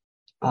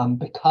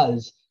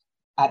 because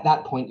at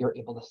that point, you're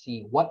able to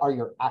see what are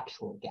your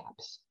actual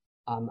gaps.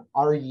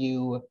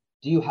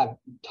 Do you have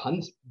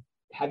tons?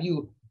 Have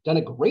you done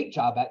a great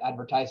job at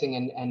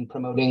advertising and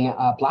promoting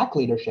Black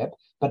leadership,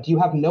 but do you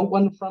have no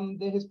one from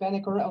the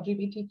Hispanic or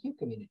LGBTQ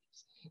communities?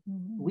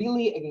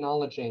 Really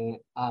acknowledging,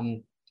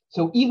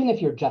 so even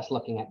if you're just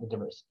looking at the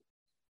diversity,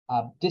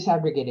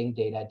 disaggregating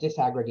data,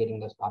 disaggregating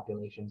those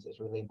populations is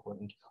really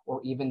important,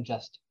 or even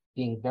just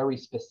being very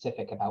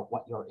specific about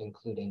what you're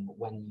including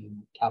when you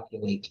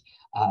calculate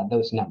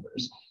those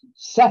numbers.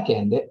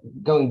 Second,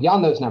 going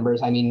beyond those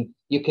numbers, I mean,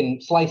 you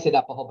can slice it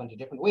up a whole bunch of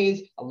different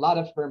ways. A lot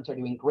of firms are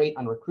doing great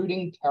on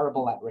recruiting,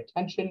 terrible at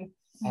retention,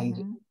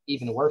 and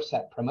even worse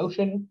at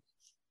promotion.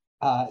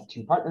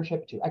 To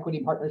partnership, to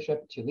equity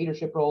partnership, to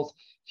leadership roles.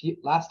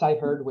 Last I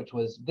heard, which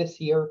was this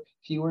year,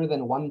 fewer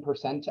than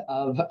 1%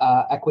 of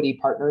equity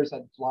partners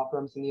at law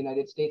firms in the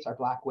United States are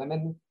Black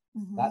women.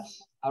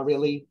 That's a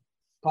really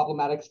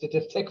problematic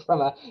statistic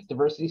from a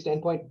diversity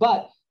standpoint.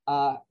 But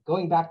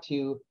going back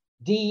to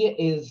D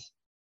is,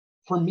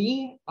 for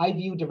me, I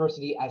view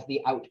diversity as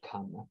the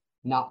outcome,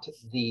 not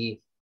the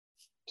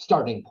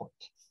starting point.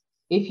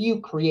 If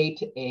you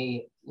create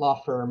a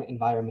law firm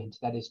environment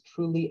that is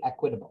truly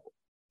equitable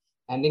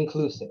and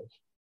inclusive,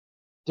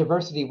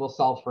 diversity will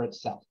solve for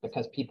itself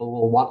because people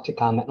will want to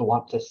come and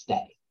want to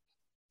stay.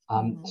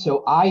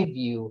 So I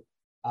view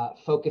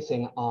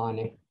focusing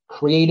on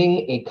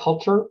creating a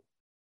culture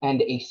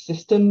and a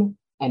system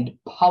and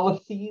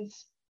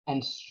policies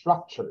and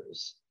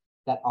structures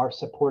that are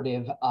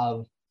supportive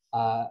of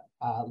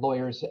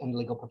lawyers and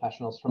legal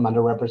professionals from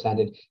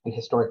underrepresented and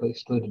historically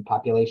excluded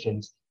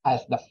populations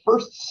as the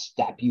first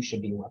step you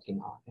should be working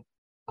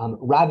on,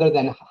 rather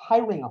than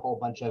hiring a whole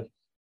bunch of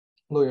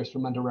lawyers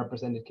from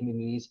underrepresented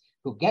communities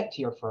who get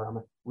to your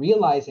firm,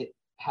 realize it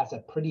has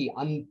a pretty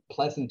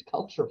unpleasant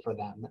culture for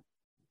them,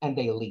 and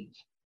they leave.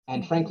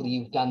 And frankly,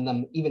 you've done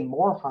them even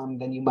more harm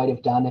than you might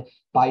have done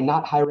by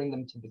not hiring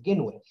them to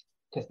begin with,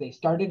 because they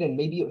started and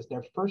maybe it was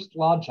their first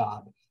law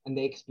job and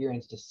they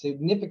experienced a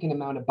significant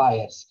amount of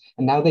bias,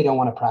 and now they don't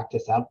want to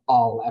practice at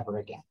all ever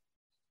again.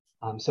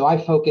 So I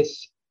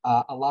focus,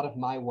 a lot of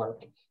my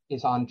work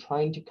is on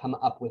trying to come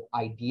up with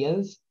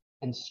ideas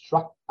and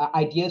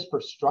ideas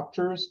for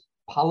structures,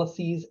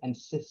 policies, and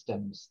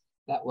systems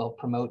that will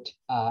promote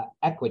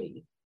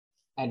equity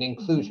and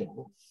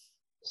inclusion,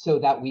 so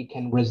that we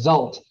can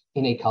result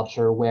in a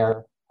culture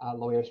where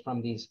lawyers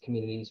from these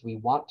communities we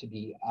want to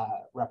be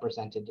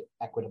represented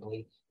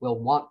equitably will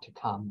want to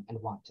come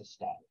and want to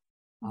stay.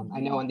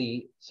 I know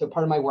so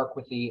part of my work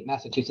with the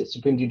Massachusetts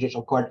Supreme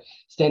Judicial Court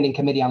Standing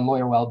Committee on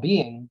Lawyer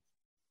Wellbeing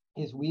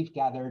is we've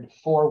gathered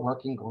 4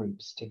 working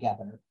groups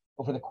together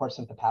over the course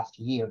of the past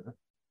year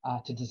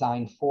to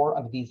design 4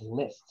 of these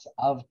lists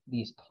of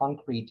these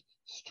concrete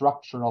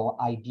structural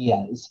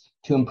ideas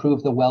to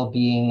improve the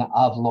well-being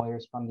of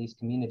lawyers from these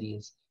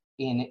communities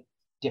in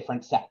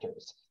different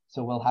sectors.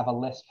 So we'll have a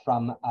list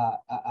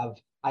of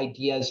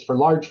ideas for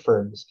large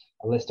firms,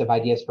 a list of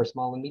ideas for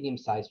small and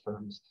medium-sized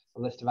firms,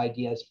 a list of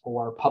ideas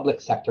for public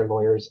sector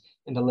lawyers,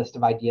 and a list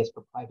of ideas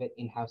for private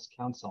in-house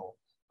counsel.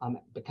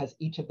 Because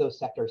each of those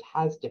sectors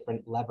has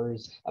different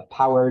levers of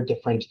power,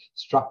 different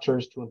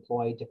structures to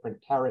employ,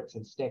 different carrots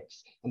and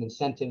sticks, and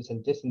incentives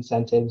and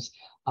disincentives.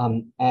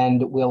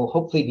 And we'll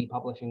hopefully be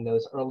publishing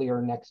those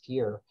earlier next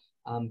year.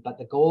 But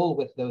the goal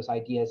with those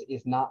ideas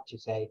is not to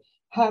say,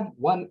 have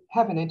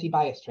an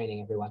anti-bias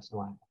training every once in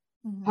a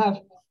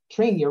while.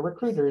 Train your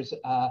recruiters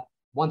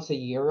once a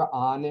year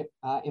on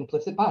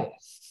implicit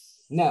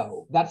bias.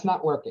 No, that's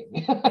not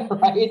working,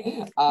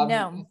 right?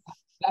 No.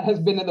 That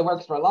has been in the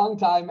works for a long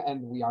time,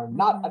 and we are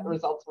not at the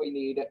results we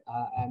need.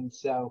 And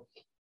so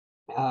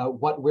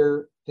what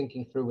we're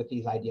thinking through with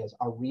these ideas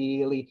are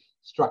really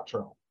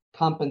structural: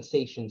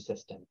 compensation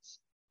systems,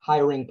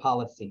 hiring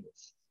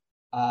policies,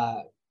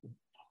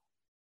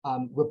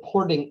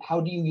 reporting.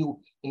 How do you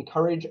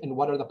encourage, and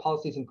what are the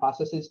policies and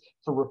processes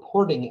for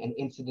reporting an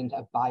incident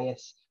of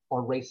bias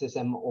or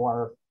racism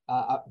or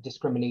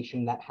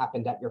discrimination that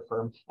happened at your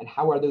firm, and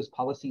how are those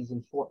policies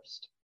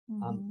enforced?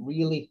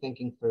 Really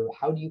thinking through,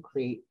 how do you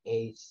create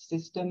a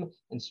system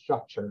and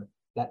structure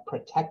that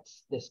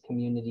protects this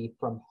community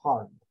from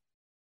harm?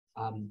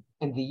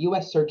 And the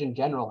US Surgeon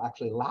General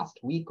actually last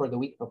week or the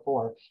week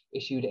before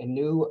issued a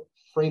new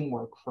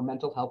framework for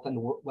mental health and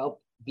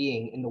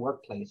well-being in the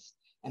workplace.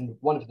 And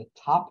one of the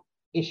top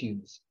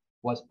issues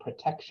was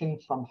protection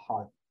from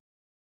harm.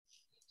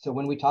 So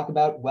when we talk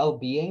about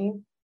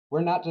well-being, we're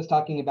not just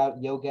talking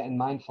about yoga and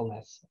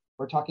mindfulness.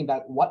 We're talking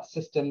about what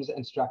systems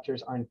and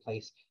structures are in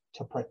place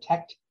to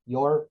protect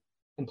your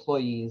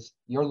employees,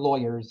 your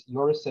lawyers,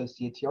 your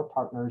associates, your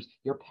partners,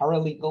 your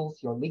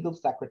paralegals, your legal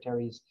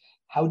secretaries.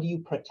 How do you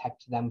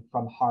protect them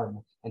from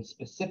harm? And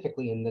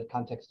specifically in the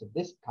context of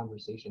this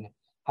conversation,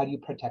 how do you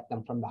protect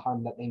them from the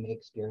harm that they may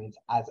experience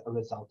as a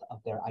result of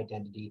their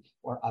identity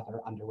or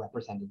other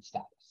underrepresented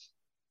status?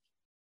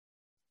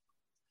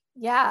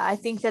 Yeah, I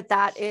think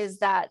that is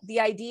the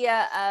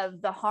idea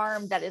of the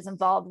harm that is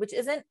involved, which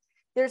isn't,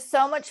 there's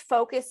so much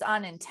focus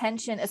on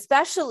intention,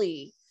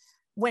 especially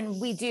when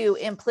we do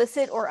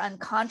implicit or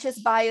unconscious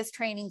bias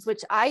trainings,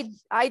 which I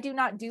do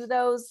not do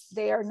those.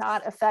 They are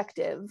not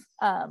effective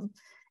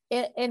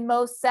in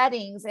most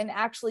settings, and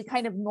actually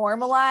kind of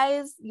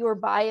normalize your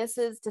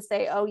biases to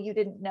say, oh, you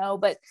didn't know.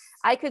 But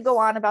I could go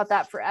on about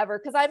that forever,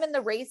 because I'm in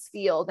the race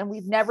field and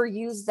we've never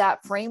used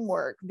that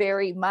framework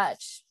very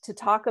much to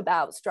talk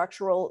about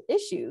structural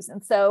issues.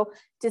 And so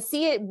to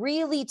see it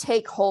really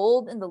take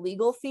hold in the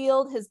legal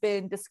field has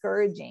been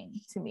discouraging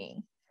to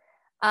me.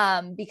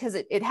 Because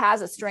it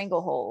has a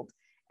stranglehold.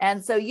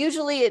 And so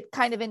usually it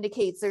kind of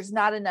indicates there's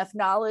not enough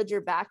knowledge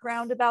or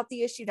background about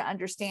the issue to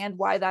understand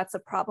why that's a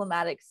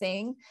problematic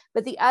thing.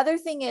 But the other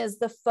thing is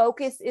the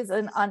focus is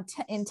on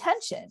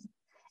intention.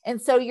 And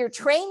so you're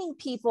training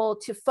people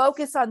to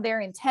focus on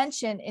their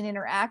intention in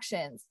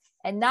interactions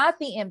and not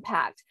the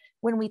impact.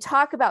 When we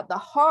talk about the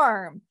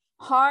harm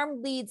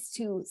leads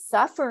to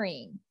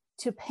suffering,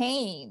 to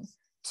pain,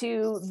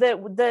 to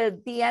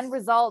the end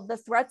result, the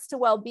threats to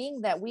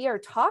well-being that we are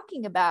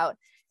talking about.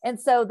 And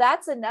so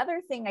that's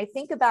another thing I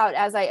think about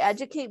as I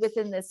educate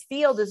within this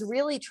field, is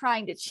really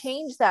trying to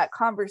change that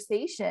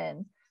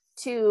conversation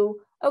to,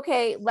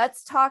 okay,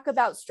 let's talk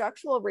about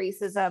structural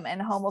racism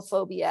and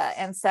homophobia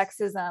and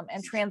sexism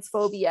and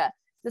transphobia,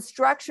 the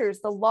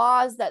structures, the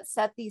laws that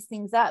set these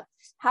things up,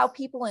 how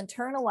people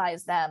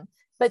internalize them.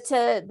 But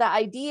to the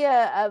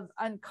idea of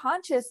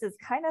unconscious is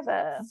kind of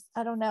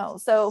I don't know.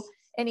 So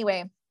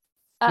anyway,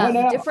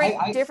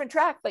 different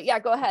track, but yeah,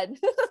 go ahead.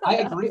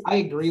 I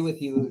agree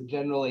with you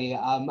generally.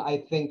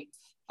 I think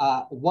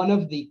one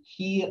of the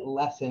key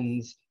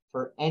lessons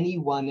for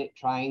anyone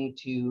trying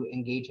to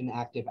engage in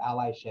active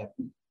allyship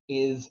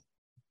is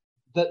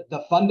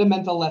the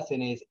fundamental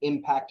lesson is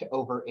impact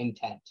over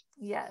intent.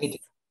 Yes. It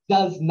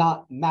does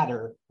not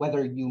matter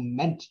whether you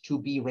meant to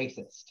be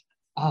racist.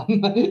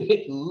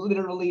 It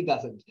literally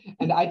doesn't.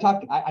 And I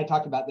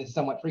talk about this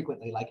somewhat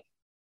frequently. Like,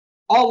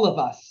 all of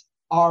us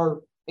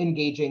are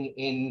engaging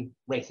in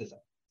racism.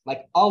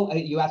 Like,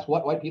 you ask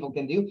what white people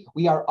can do.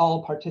 We are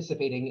all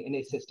participating in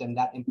a system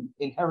that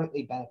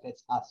inherently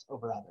benefits us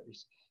over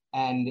others.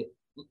 And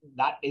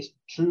that is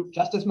true,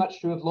 just as much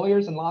true of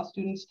lawyers and law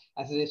students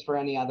as it is for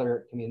any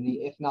other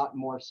community, if not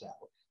more so.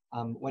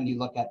 When you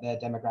look at the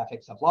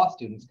demographics of law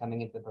students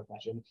coming into the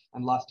profession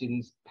and law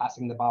students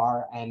passing the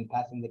bar and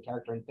passing the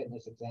character and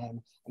fitness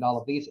exam and all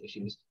of these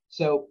issues.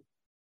 So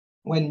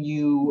when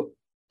you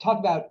talk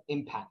about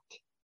impact,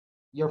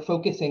 you're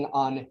focusing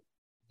on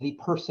the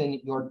person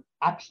you're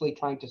actually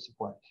trying to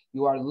support.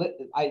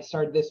 I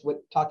started this with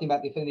talking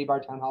about the Affinity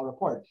Bar Town Hall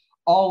report.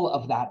 All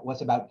of that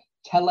was about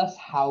tell us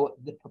how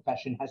the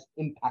profession has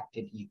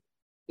impacted you.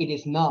 It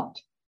is not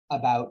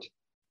about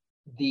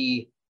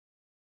the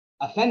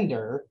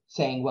offender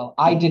saying, well,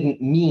 I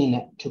didn't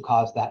mean to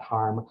cause that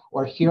harm,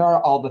 or here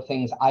are all the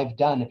things I've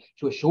done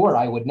to assure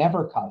I would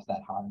never cause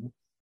that harm.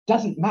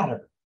 Doesn't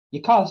matter.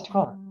 You caused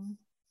harm.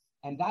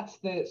 And that's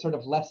the sort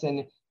of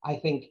lesson I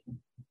think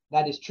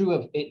that is true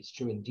of, it's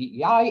true in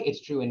DEI,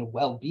 it's true in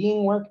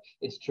well-being work,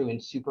 it's true in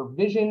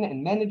supervision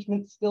and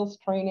management skills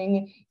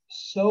training.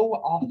 So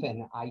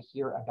often I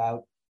hear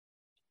about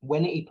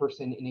when a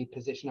person in a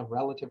position of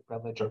relative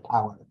privilege or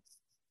power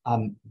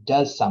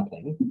does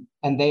something,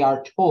 and they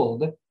are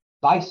told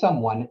by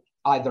someone,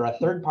 either a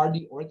third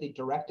party or the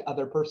direct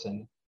other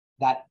person,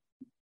 that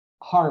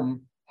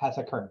harm has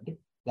occurred,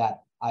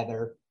 that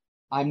either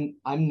I'm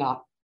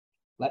not,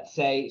 let's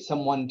say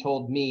someone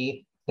told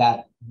me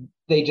that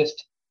they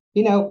just,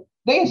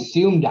 they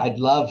assumed I'd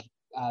love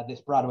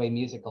this Broadway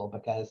musical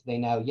because they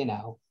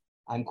know,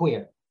 I'm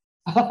queer.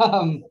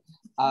 And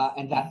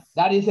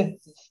that is a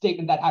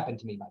statement that happened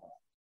to me, by the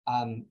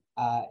way,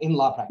 in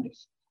law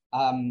practice.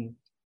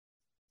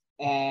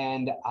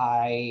 And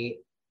I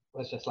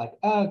was just like,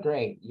 oh,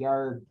 great,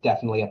 you're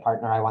definitely a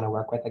partner I want to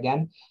work with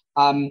again.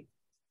 And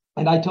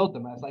I told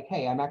them, I was like,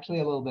 hey, I'm actually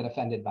a little bit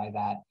offended by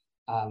that.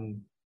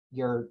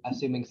 You're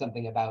assuming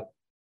something about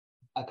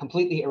a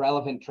completely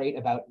irrelevant trait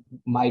about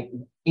my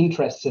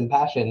interests and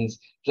passions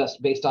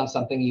just based on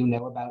something you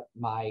know about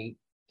my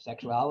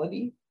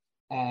sexuality.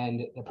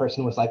 And the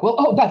person was like, well,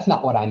 oh, that's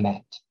not what I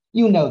meant.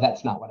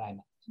 That's not what I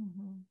meant.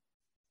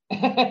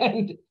 Mm-hmm.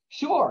 And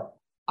sure,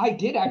 I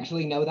did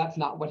actually know that's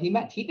not what he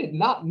meant. He did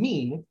not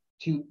mean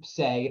to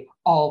say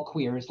all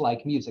queers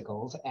like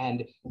musicals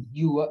and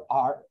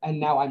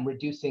now I'm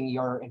reducing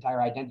your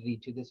entire identity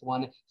to this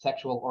one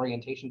sexual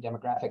orientation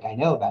demographic I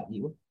know about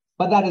you.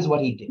 But that is what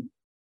he did.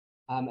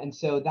 And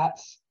so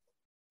that's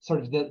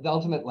sort of the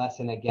ultimate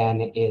lesson again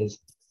is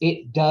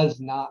it does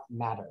not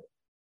matter.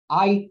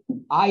 I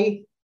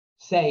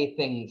say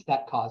things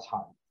that cause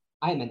harm.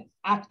 I'm an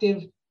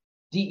active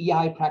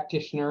DEI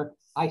practitioner.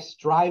 I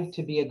strive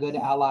to be a good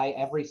ally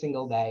every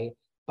single day,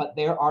 but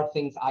there are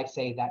things I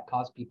say that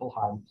cause people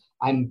harm.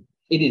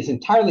 It is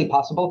entirely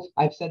possible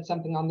I've said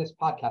something on this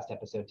podcast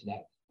episode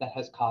today that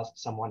has caused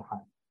someone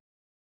harm.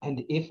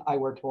 And if I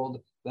were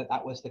told that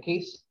that was the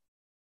case,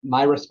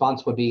 my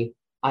response would be,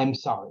 I'm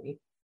sorry.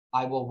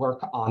 I will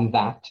work on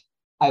that.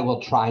 I will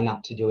try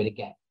not to do it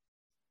again,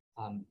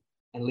 and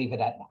leave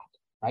it at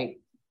that, right?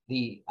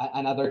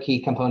 Another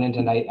key component,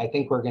 and I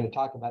think we're going to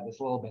talk about this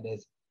a little bit,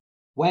 is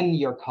when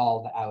you're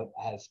called out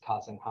as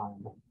causing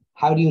harm,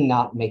 how do you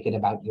not make it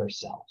about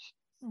yourself?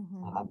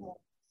 Mm-hmm.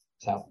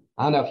 So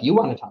I don't know if you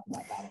want to talk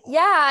about that.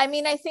 Yeah, I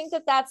mean, I think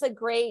that that's a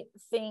great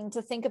thing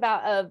to think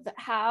about of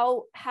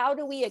how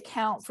do we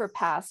account for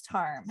past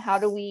harm? How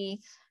do we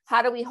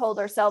hold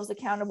ourselves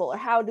accountable, or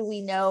how do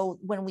we know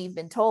when we've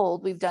been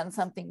told we've done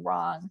something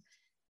wrong?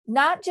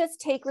 Not just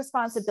take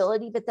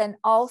responsibility, but then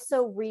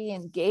also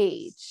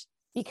re-engage,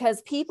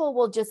 because people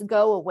will just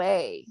go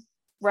away,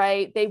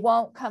 right? They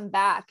won't come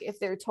back if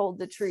they're told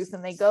the truth,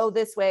 and they go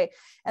this way.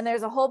 And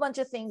there's a whole bunch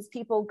of things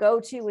people go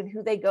to and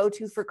who they go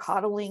to for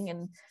coddling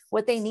and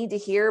what they need to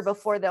hear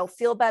before they'll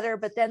feel better,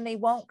 but then they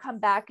won't come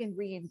back and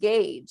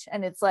re-engage.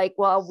 And it's like,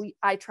 well,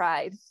 I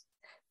tried,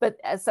 but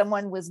as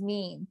someone was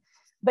mean.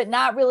 But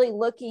not really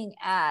looking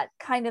at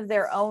kind of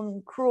their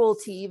own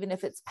cruelty, even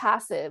if it's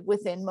passive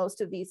within most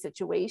of these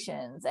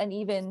situations. And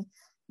even,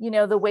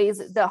 the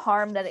ways, the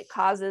harm that it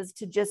causes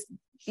to just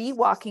be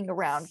walking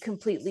around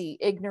completely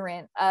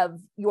ignorant of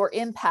your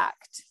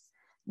impact,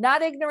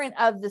 not ignorant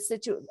of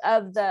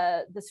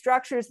the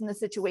structures and the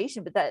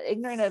situation, but that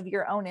ignorant of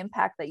your own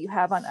impact that you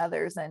have on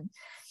others. And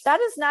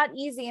that is not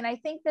easy. And I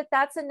think that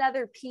that's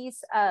another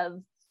piece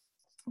of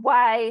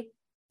why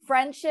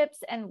friendships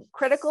and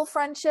critical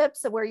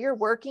friendships where you're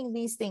working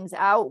these things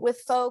out with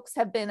folks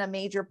have been a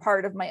major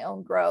part of my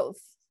own growth.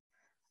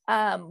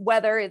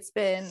 Whether it's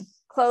been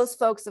close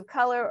folks of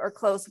color or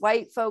close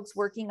white folks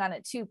working on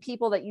it too,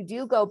 people that you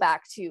do go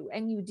back to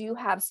and you do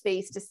have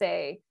space to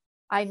say,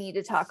 I need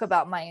to talk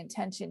about my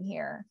intention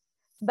here.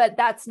 but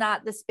that's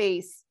not the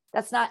space.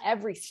 That's not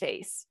every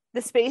space.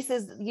 The space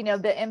is,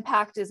 the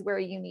impact is where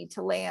you need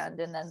to land,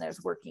 and then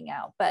there's working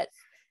out. But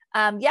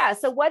yeah.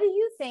 So what do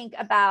you think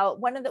about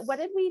what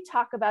did we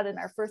talk about in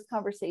our first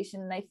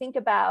conversation? And I think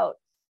about,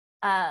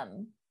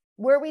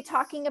 were we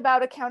talking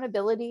about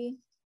accountability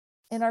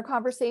in our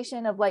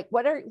conversation of like,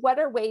 what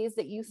are ways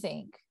that you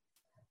think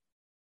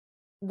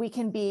we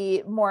can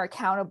be more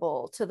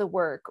accountable to the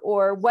work?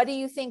 Or what do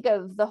you think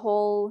of the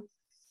whole,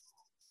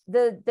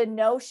 the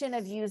notion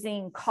of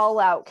using call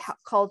out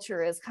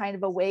culture as kind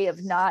of a way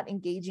of not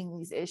engaging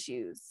these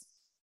issues?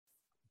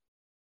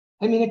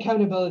 I mean,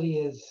 accountability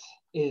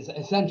is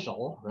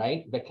essential,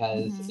 right?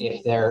 Because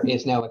if there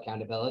is no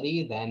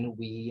accountability, then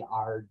we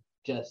are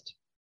just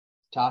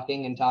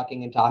talking and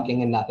talking and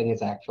talking and nothing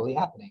is actually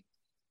happening.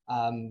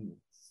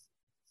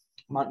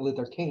 Martin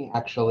Luther King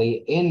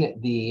actually, in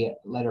the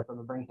letter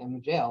from Birmingham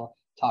jail,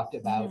 talked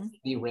about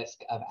the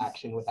risk of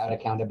action without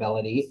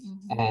accountability,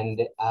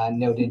 and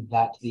noted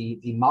that the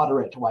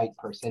moderate white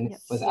person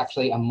was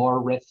actually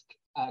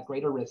a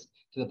greater risk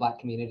to the Black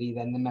community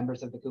than the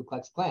members of the Ku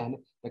Klux Klan,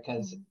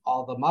 because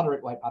all the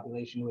moderate white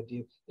population would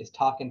do is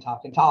talk and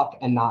talk and talk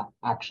and not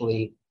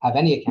actually have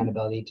any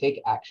accountability,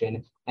 take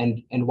action,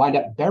 and wind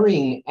up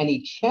burying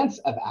any chance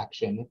of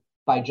action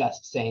by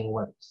just saying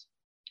words.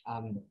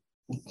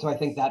 So I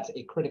think that's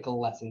a critical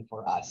lesson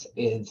for us,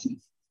 is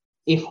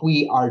if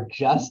we are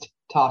just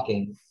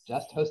talking,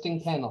 just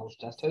hosting panels,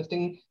 just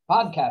hosting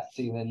podcasts,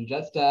 even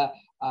just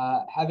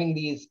having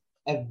these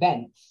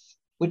events,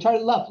 which are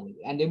lovely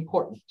and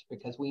important,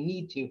 because we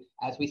need to,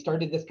 as we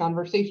started this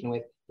conversation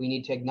with, we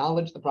need to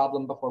acknowledge the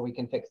problem before we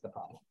can fix the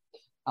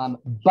problem.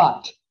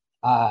 But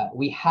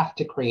we have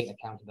to create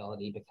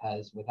accountability,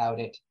 because without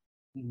it,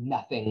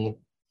 nothing,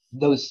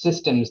 those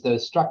systems,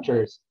 those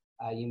structures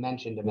you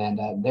mentioned,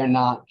 Amanda, they're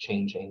not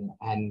changing.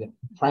 And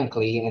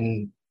frankly,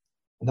 in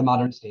the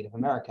modern state of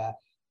America,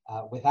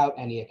 without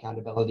any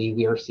accountability,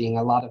 we are seeing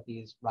a lot of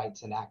these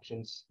rights and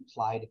actions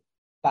slide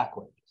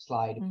backward,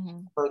 slide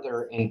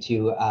further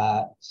into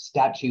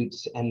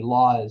statutes and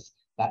laws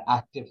that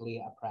actively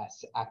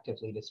oppress,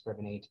 actively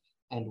discriminate,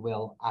 and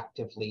will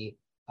actively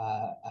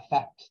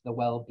affect the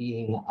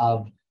well-being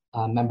of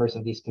members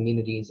of these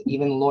communities,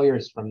 even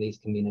lawyers from these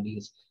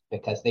communities,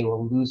 because they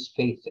will lose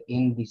faith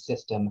in the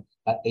system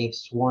that they've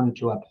sworn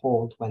to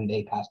uphold when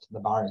they passed the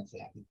bar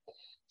exam.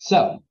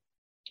 So,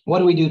 what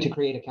do we do to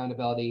create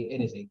accountability?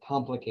 It is a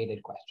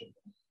complicated question.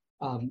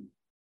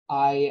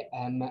 I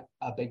am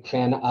a big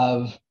fan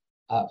of,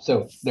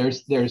 so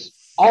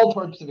there's all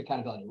sorts of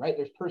accountability, right?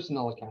 There's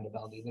personal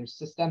accountability, there's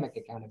systemic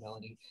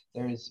accountability,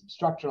 there's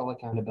structural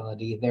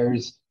accountability,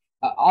 there's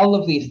all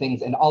of these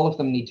things, and all of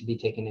them need to be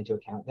taken into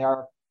account. There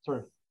are sort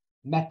of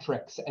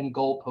metrics and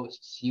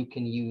goalposts you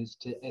can use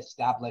to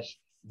establish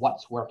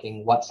what's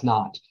working, what's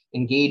not.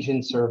 Engage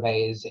in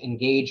surveys,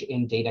 engage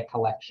in data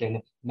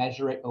collection,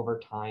 measure it over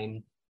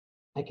time.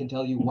 I can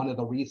tell you one of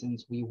the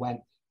reasons we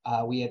at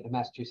the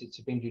Massachusetts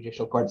Supreme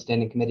Judicial Court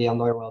Standing Committee on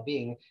Lawyer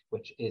Wellbeing,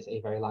 which is a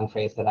very long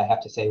phrase that I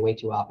have to say way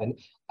too often.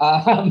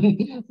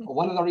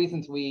 One of the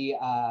reasons we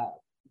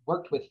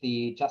worked with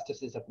the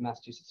justices of the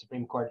Massachusetts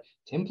Supreme Court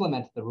to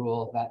implement the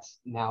rule that's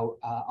now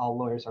all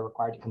lawyers are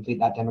required to complete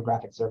that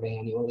demographic survey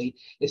annually,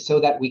 is so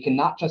that we can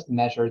not just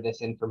measure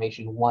this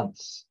information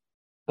once,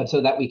 but so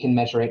that we can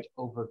measure it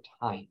over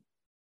time,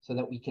 so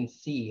that we can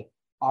see,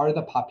 are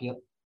the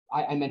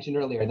I mentioned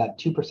earlier that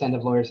 2%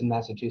 of lawyers in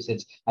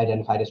Massachusetts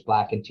identified as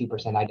Black and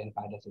 2%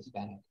 identified as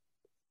Hispanic.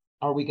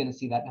 Are we going to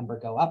see that number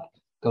go up,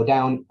 go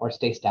down, or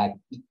stay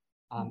stagnant?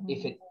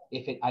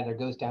 If it either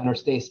goes down or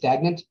stays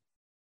stagnant,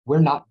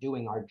 we're not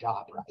doing our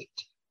job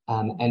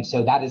right. And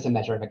so that is a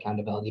measure of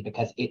accountability,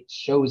 because it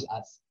shows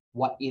us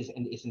what is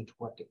and isn't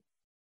working.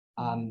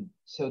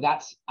 So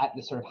that's at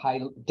the sort of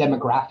high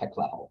demographic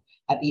level.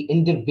 At the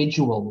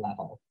individual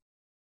level,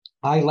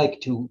 I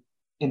like to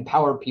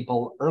empower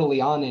people early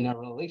on in a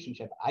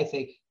relationship. I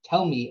say,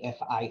 tell me if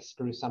I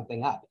screw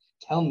something up.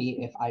 Tell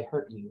me if I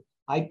hurt you.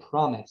 I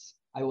promise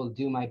I will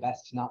do my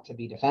best not to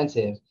be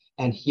defensive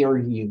and hear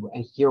you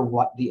and hear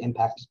what the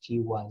impact to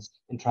you was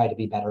and try to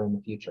be better in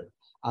the future.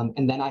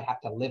 And then I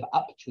have to live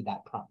up to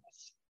that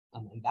promise.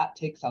 And that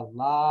takes a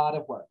lot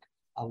of work.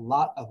 A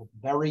lot of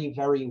very,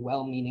 very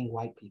well-meaning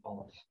white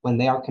people, when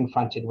they are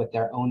confronted with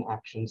their own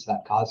actions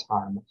that cause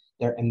harm,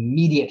 their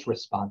immediate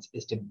response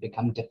is to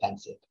become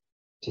defensive,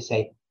 to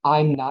say,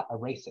 I'm not a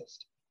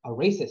racist. A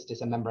racist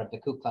is a member of the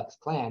Ku Klux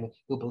Klan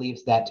who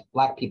believes that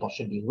Black people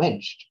should be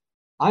lynched.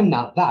 I'm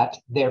not that,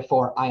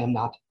 therefore I am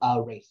not a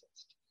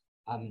racist.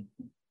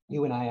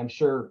 You and I, I'm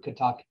sure, could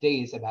talk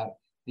days about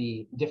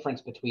the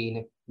difference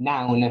between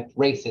noun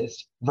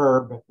racist,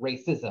 verb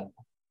racism.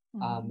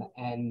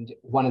 And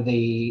one of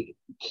the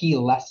key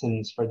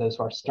lessons for those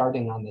who are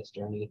starting on this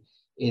journey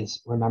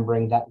is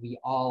remembering that we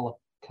all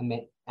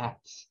commit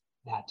acts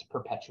that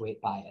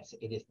perpetuate bias.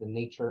 It is the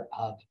nature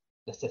of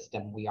the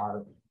system we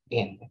are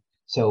in.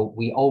 So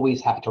we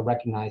always have to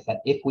recognize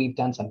that if we've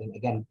done something,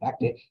 again, back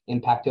to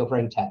impact over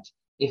intent,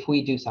 if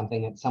we do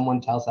something and someone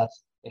tells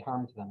us it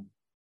harmed them,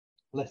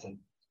 listen,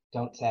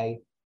 don't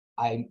say,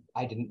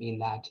 I didn't mean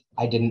that.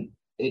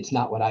 It's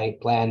not what I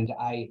planned.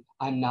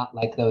 I'm not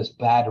like those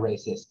bad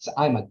racists.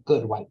 I'm a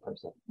good white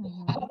person.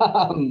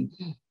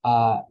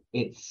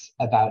 It's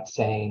about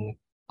saying,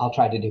 I'll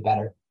try to do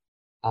better.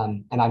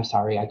 And I'm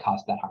sorry I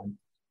caused that harm.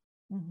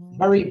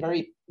 Very,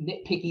 very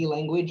nitpicky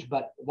language,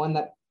 but one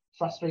that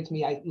frustrates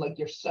me.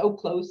 You're so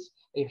close.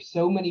 There's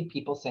so many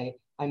people say,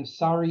 I'm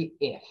sorry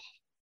if.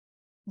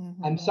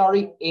 I'm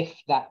sorry if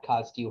that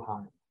caused you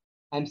harm.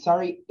 I'm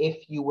sorry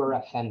if you were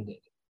offended.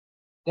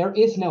 There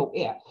is no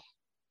if.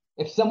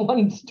 If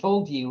someone's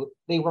told you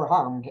they were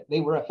harmed, they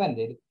were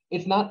offended,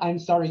 it's not I'm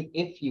sorry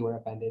if you were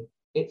offended.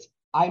 It's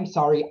I'm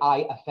sorry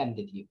I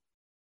offended you.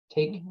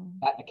 Take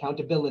that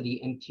accountability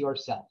into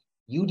yourself.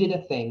 You did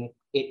a thing,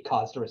 it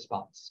caused a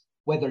response.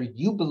 Whether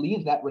you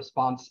believe that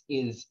response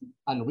is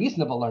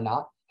unreasonable or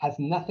not has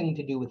nothing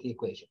to do with the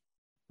equation.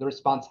 The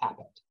response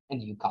happened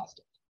and you caused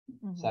it.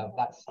 So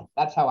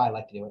that's how I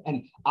like to do it.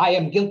 And I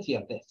am guilty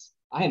of this.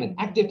 I am an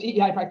active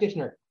DEI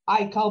practitioner.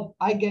 I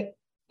get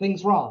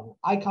things wrong.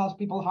 I cause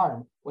people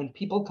harm. When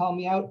people call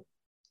me out,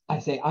 I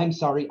say, I'm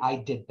sorry, I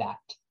did that.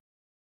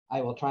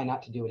 I will try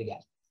not to do it again.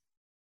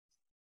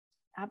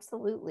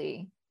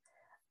 Absolutely.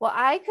 Well,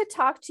 I could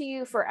talk to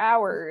you for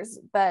hours,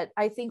 but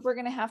I think we're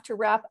going to have to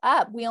wrap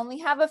up. We only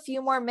have a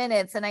few more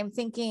minutes, and I'm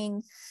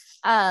thinking,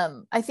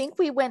 I think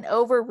we went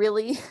over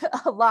really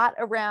a lot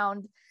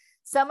around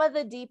some of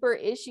the deeper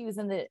issues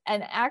and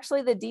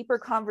actually the deeper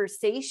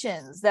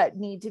conversations that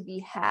need to be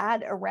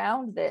had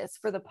around this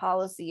for the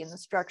policy and the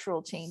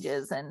structural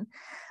changes. And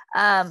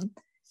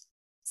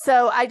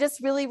so I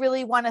just really,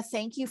 really want to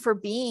thank you for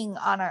being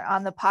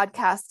on the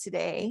podcast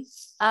today.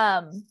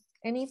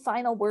 Any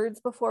final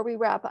words before we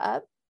wrap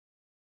up?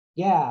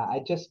 Yeah,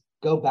 I just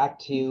go back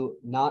to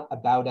not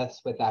about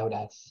us without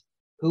us.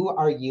 Who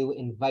are you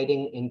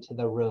inviting into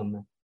the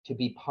room to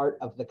be part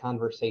of the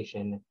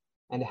conversation?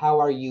 And how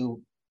are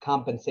you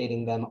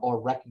compensating them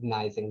or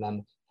recognizing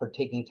them for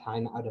taking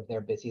time out of their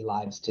busy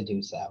lives to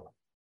do so?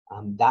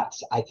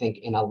 That's, I think,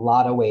 in a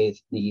lot of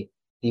ways, the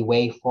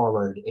way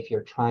forward if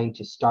you're trying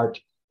to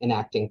start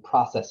enacting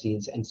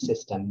processes and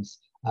systems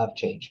of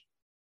change.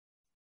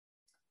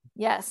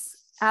 Yes,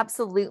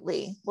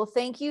 absolutely. Well,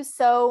 thank you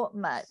so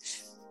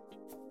much.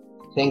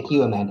 Thank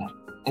you, Amanda.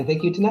 And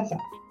thank you, Tanessa.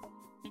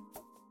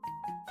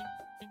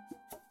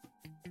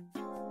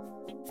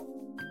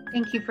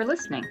 Thank you for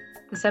listening.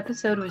 This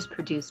episode was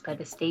produced by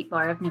the State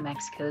Bar of New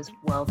Mexico's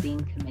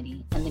Wellbeing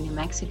Committee and the New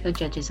Mexico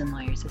Judges and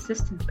Lawyers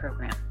Assistance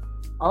Program.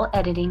 All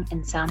editing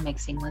and sound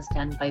mixing was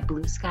done by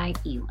Blue Sky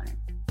eLearn.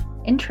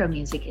 Intro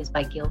music is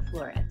by Gil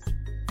Flores.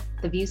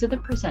 The views of the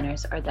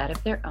presenters are that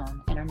of their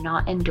own and are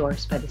not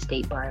endorsed by the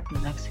State Bar of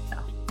New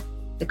Mexico.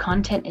 The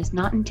content is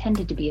not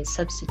intended to be a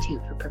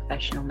substitute for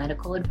professional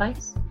medical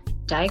advice,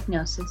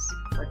 diagnosis,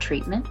 or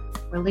treatment,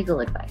 or legal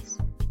advice.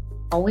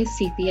 Always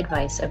seek the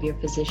advice of your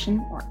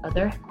physician or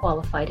other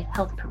qualified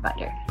health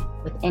provider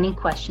with any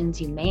questions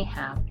you may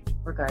have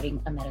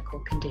regarding a medical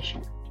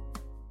condition.